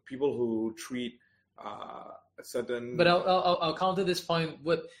people who treat a certain. But I'll counter this point.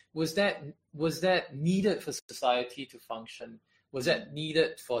 What was that needed for society to function? Was that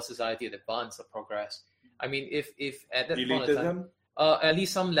needed for society to advance or progress? I mean, if at that point in time, at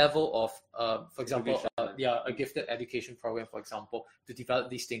least some level of, for example, a gifted education program, for example, to develop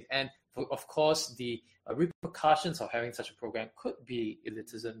these things, and of course the repercussions of having such a program could be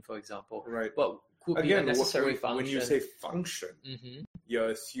elitism, for example, right? But could be a necessary function. When you say function, you're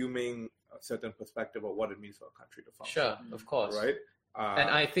assuming a certain perspective of what it means for a country to function. Sure, of course, right? And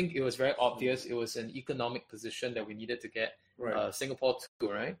I think it was very obvious. It was an economic position that we needed to get Singapore to,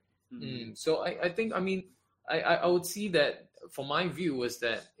 right? So I think, I mean, I would see that, from my view, was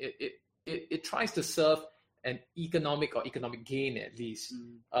that it tries to serve an economic gain at least.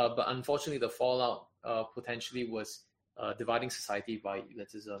 But unfortunately, the fallout potentially was dividing society by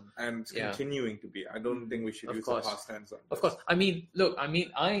elitism. And it's continuing to be. I don't think we should Of use course. a past tense on this. Of course. I mean, look,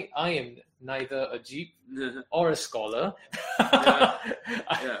 I am neither a Jeep or a scholar.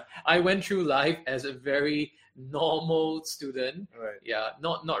 I went through life as a very normal student. Right. Yeah,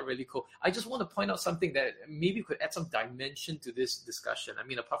 not really cool. I just want to point out something that maybe could add some dimension to this discussion. I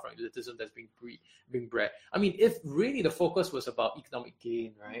mean, apart from elitism that's being bred. I mean, if really the focus was about economic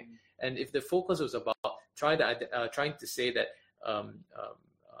gain, right? And if the focus was about trying to say that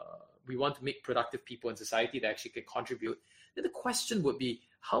we want to make productive people in society that actually can contribute, then the question would be,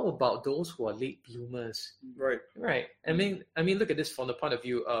 how about those who are late bloomers? Right. I mean, look at this from the point of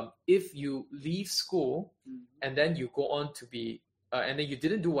view. If you leave school and then you go on to be, and then you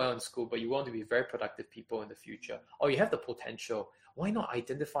didn't do well in school, but you want to be very productive people in the future, or you have the potential, why not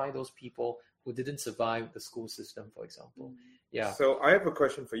identify those people who didn't survive the school system, for example? Yeah. So I have a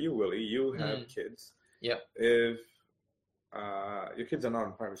question for you, Willie. You have kids. Yeah. If your kids are not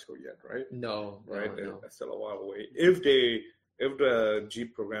in primary school yet, right? No. Right. No. That's still a while away. If the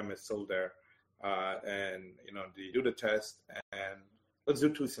Jeep program is still there, and they do the test, and let's do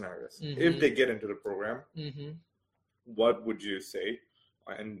two scenarios. If they get into the program, what would you say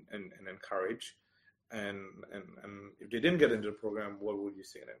and encourage? And if they didn't get into the program, what would you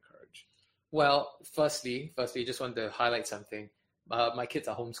say and encourage? Well, firstly, I just want to highlight something. My kids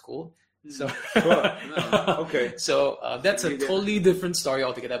are homeschooled. So okay. So that's a totally different story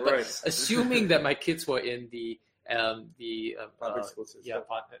altogether. But Right. assuming that my kids were in the Public school system.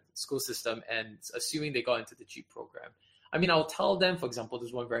 school system, and assuming they got into the Jeep program, I mean, I'll tell them, for example,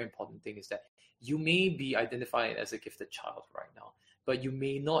 there's one very important thing is that you may be identified as a gifted child right now, but you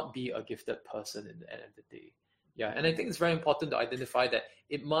may not be a gifted person in the end of the day. Yeah, and I think it's very important to identify that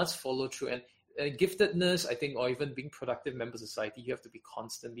it must follow through. And giftedness, I think, or even being productive members of society, you have to be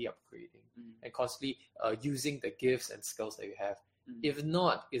constantly upgrading and constantly using the gifts and skills that you have. If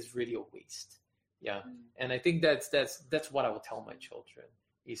not, it's really a waste. Yeah, and I think that's what I will tell my children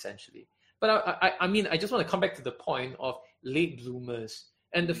essentially. But I mean, I just want to come back to the point of late bloomers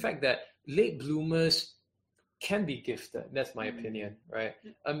and the fact that late bloomers can be gifted. That's my opinion, right?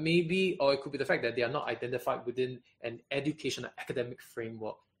 Maybe, or it could be the fact that they are not identified within an educational academic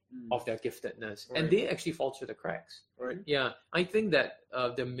framework of their giftedness, and they actually fall through the cracks. Right. Yeah, I think that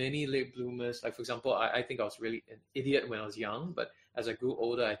there are many late bloomers. Like, for example, I think I was really an idiot when I was young, but as I grew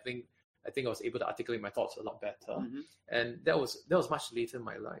older, I think I was able to articulate my thoughts a lot better, and that was much later in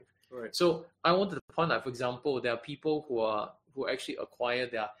my life. Right. So I wanted to point out, for example, there are people who actually acquire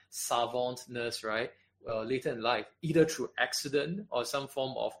their savantness, right, later in life, either through accident or some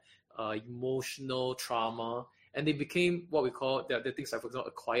form of emotional trauma. And they became what we call the things like, for example,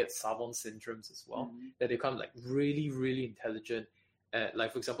 acquired savant syndromes as well, that they become like really, really intelligent.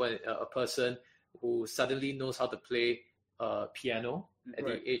 Like, for example, a person who suddenly knows how to play piano at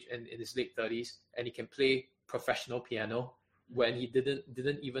the age and in his late 30s, and he can play professional piano when he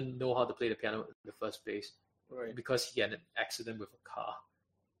didn't even know how to play the piano in the first place, because he had an accident with a car.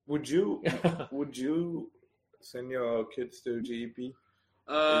 Would you send your kids to GEP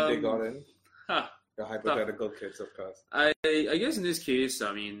if they got in? The hypothetical kids, of course. I guess in this case,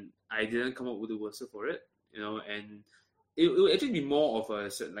 I mean, I didn't come up with a word for it, and it will actually be more of a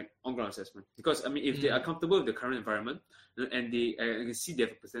like on-ground assessment, because I mean, if they are comfortable with the current environment and I can see they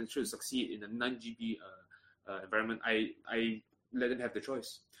have a potential to succeed in a non-GP environment, I let them have the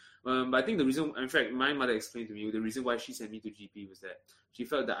choice. But I think the reason, in fact, my mother explained to me the reason why she sent me to GP was that she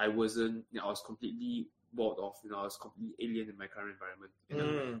felt that I was completely bored off. I was completely alien in my current environment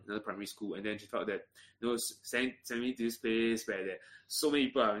in another primary school, and then she felt that send me to this place where there so many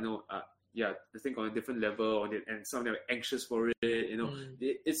people are I think on a different level, and some of them are anxious for it.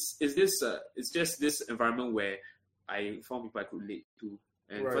 It's just this environment where I found people I could relate to,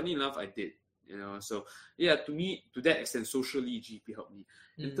 and funny enough, I did. So yeah, to me, to that extent, socially, GP helped me.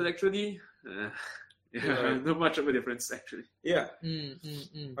 Intellectually, not much of a difference actually. Yeah.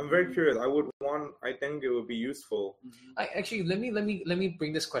 I'm very curious. I think it would be useful. Let me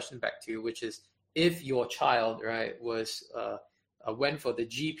bring this question back to you, which is, if your child, right, was went for the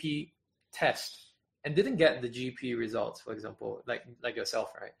GP test and didn't get the GP results, for example, like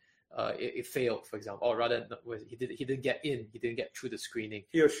yourself, right? It failed, for example, or rather, he didn't get in. He didn't get through the screening.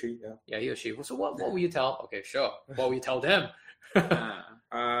 He or she, yeah. Yeah, he or she. So what will you tell? Okay, sure. What will you tell them?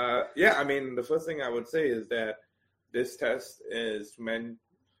 I mean, the first thing I would say is that this test is meant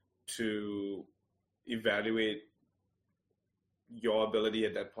to evaluate your ability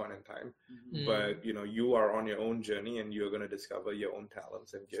at that point in time. Mm. But you are on your own journey, and you're going to discover your own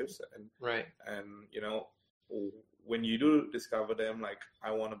talents and gifts. And Right. and when you do discover them, like,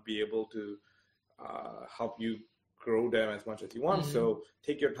 I want to be able to help you grow them as much as you want. So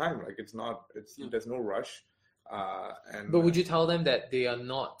take your time. Like, there's no rush. But would you tell them that they are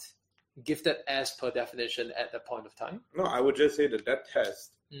not gifted as per definition at that point of time? No, I would just say that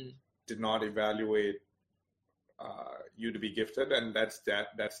test did not evaluate you to be gifted, and that's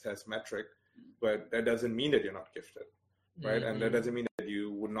test metric. But that doesn't mean that you're not gifted, right? And that doesn't mean that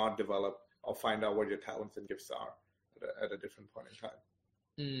you would not develop or find out what your talents and gifts are at a different point in time.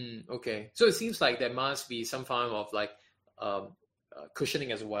 Okay, so it seems like there must be some form of like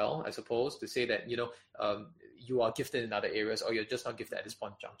cushioning as well, I suppose, to say that you are gifted in other areas, or you're just not gifted at this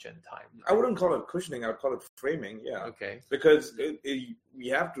point juncture in time. I wouldn't call it cushioning. I would call it framing. Yeah. Okay. Because we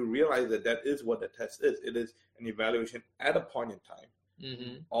have to realize that is what the test is. It is an evaluation at a point in time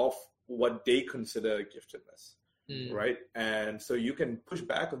of what they consider giftedness, right? And so you can push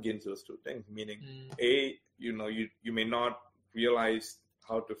back against those two things. Meaning, A, you may not realize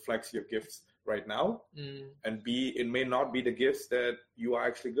how to flex your gifts right now, and B, it may not be the gifts that you are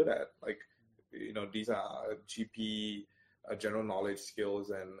actually good at. Like, these are GP, general knowledge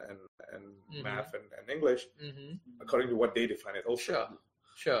skills, and math and English, according to what they define it. Also.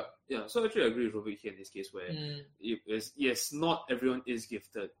 Sure. Yeah, so actually I agree with Robert here in this case, where yes, not everyone is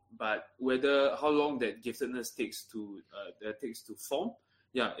gifted, but how long that giftedness takes to form,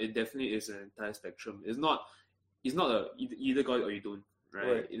 it definitely is an entire spectrum. It's not a either got it or you don't,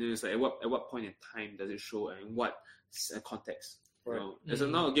 right? It's like at what point in time does it show, and in what context. Right. So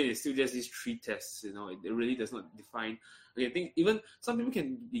now again, it's still just these 3 tests. It really does not define. I think even some people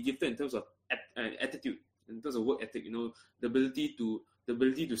can be gifted in terms of attitude, in terms of work ethic. The ability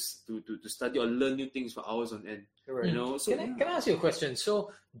to study or learn new things for hours on end. Right. So can I ask you a question?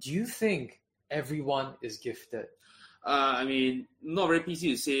 So, do you think everyone is gifted? I mean, not very PC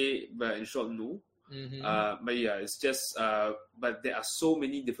to say, but in short, no. But yeah, it's just. But there are so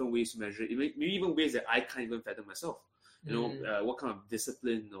many different ways to measure it. Maybe even ways that I can't even fathom myself. What kind of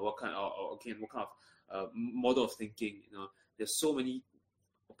discipline, or what kind of model of thinking. There's so many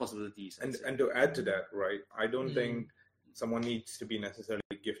possibilities. And to add to that, right? I don't think someone needs to be necessarily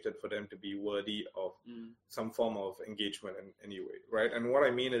gifted for them to be worthy of some form of engagement in any way, right? And what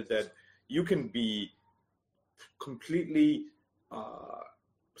I mean is that you can be completely. I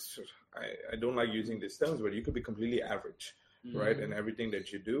don't like using these terms, but you could be completely average, right, in everything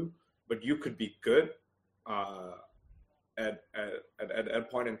that you do. But you could be good. At a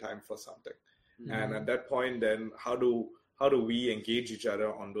point in time for something, and at that point, then how do we engage each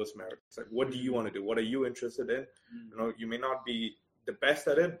other on those merits? Like, what do you want to do? What are you interested in? You may not be the best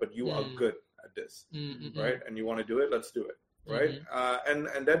at it, but you are good at this, right? And you want to do it. Let's do it, right?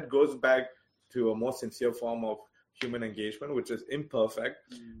 And that goes back to a more sincere form of human engagement, which is imperfect,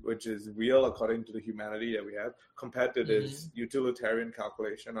 which is real according to the humanity that we have, compared to this utilitarian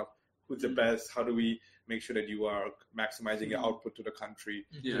calculation of who's the best. How do we make sure that you are maximizing your output to the country,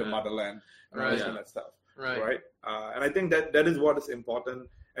 to the motherland, and all that kind of stuff, right? And I think that is what is important,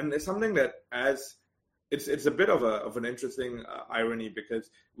 and it's something that it's a bit of an interesting irony,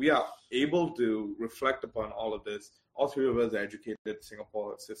 because we are able to reflect upon all of this. All 3 of us are educated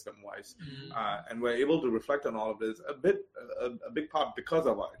Singapore system-wise, and we're able to reflect on all of this a big part because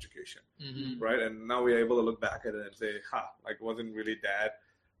of our education, right? And now we're able to look back at it and say, like, it wasn't really that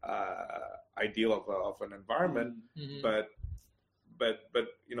ideal of an environment, but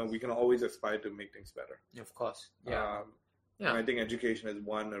we can always aspire to make things better. Of course, and I think education is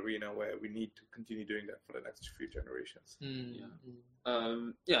one arena where we need to continue doing that for the next few generations.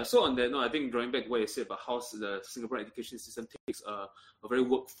 So on that note, I think drawing back what you said about how the Singapore education system takes a very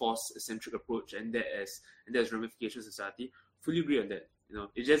workforce-centric approach, and that has ramifications in society. Fully agree on that.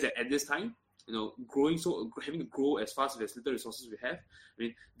 It's just that at this time, having to grow as fast as little resources we have, I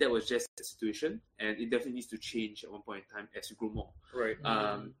mean, that was just the situation, and it definitely needs to change at one point in time as we grow more. Right.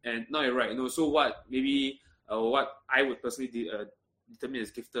 And now you're right. So what I would personally determine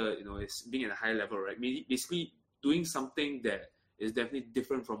as gifted, is being at a high level, right? Basically doing something that is definitely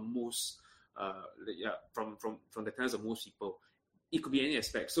different from most, from the talents of most people. It could be any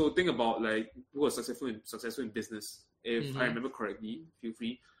aspect. So think about like who are successful in business. If I remember correctly, feel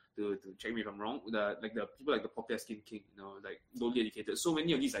free to check me if I'm wrong. The people like the Popular Skin King, like lowly educated. So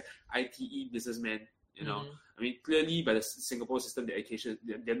many of these like ITE businessmen, I mean, clearly by the Singapore system, the education,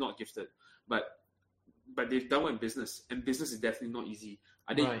 they're not gifted, but they've done well in business, and business is definitely not easy.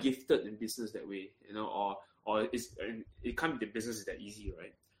 Are they gifted in business that way, or it can't be the business is that easy,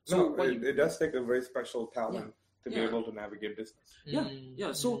 right? So it does take a very special talent to be able to navigate business.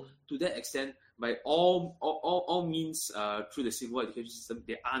 Yeah. So to that extent, by all means, through the Singapore education system,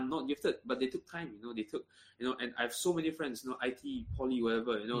 they are not gifted, but they took time. They took, and I have so many friends, IT, poly,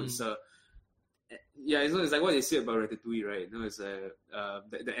 whatever. It's it's like what they say about Ratatouille, right? It's the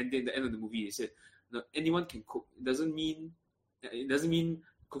end of the movie. They said, anyone can cook. It doesn't mean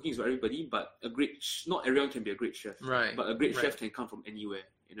cooking is for everybody, but not everyone can be a great chef. Right. But a great chef can come from anywhere.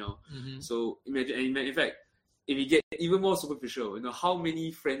 So imagine, in fact, if you get even more superficial, how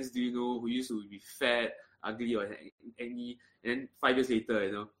many friends do you know who used to be fat, ugly, or acne, and then 5 years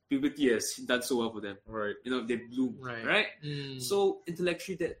later, puberty has done so well for them. Right. They bloom. Right. So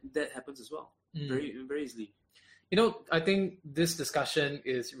intellectually, that happens as well, very very easily. I think this discussion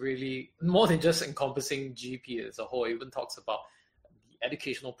is really more than just encompassing GP as a whole. It even talks about the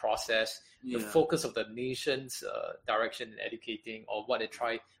educational process, the focus of the nation's direction in educating, or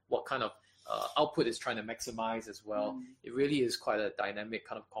what kind of output is trying to maximize as well. It really is quite a dynamic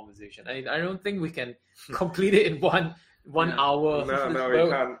kind of conversation. I don't think we can complete it in one hour. No, we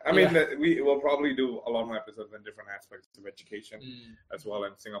can't. I mean, we will probably do a lot more episodes on different aspects of education as well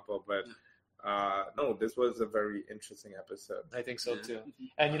in Singapore, but no, this was a very interesting episode. I think so too.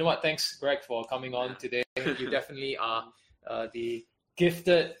 And you know what? Thanks, Greg, for coming on today. You definitely are the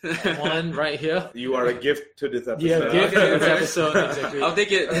gifted one right here. You are a gift to this episode. Yeah, gift to this episode. Exactly. I'll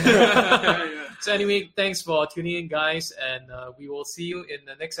take it. So anyway, thanks for tuning in, guys, and we will see you in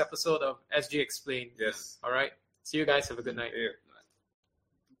the next episode of SG Explained. Yes. All right. See you guys. Have a good night. Yeah.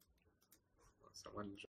 Someone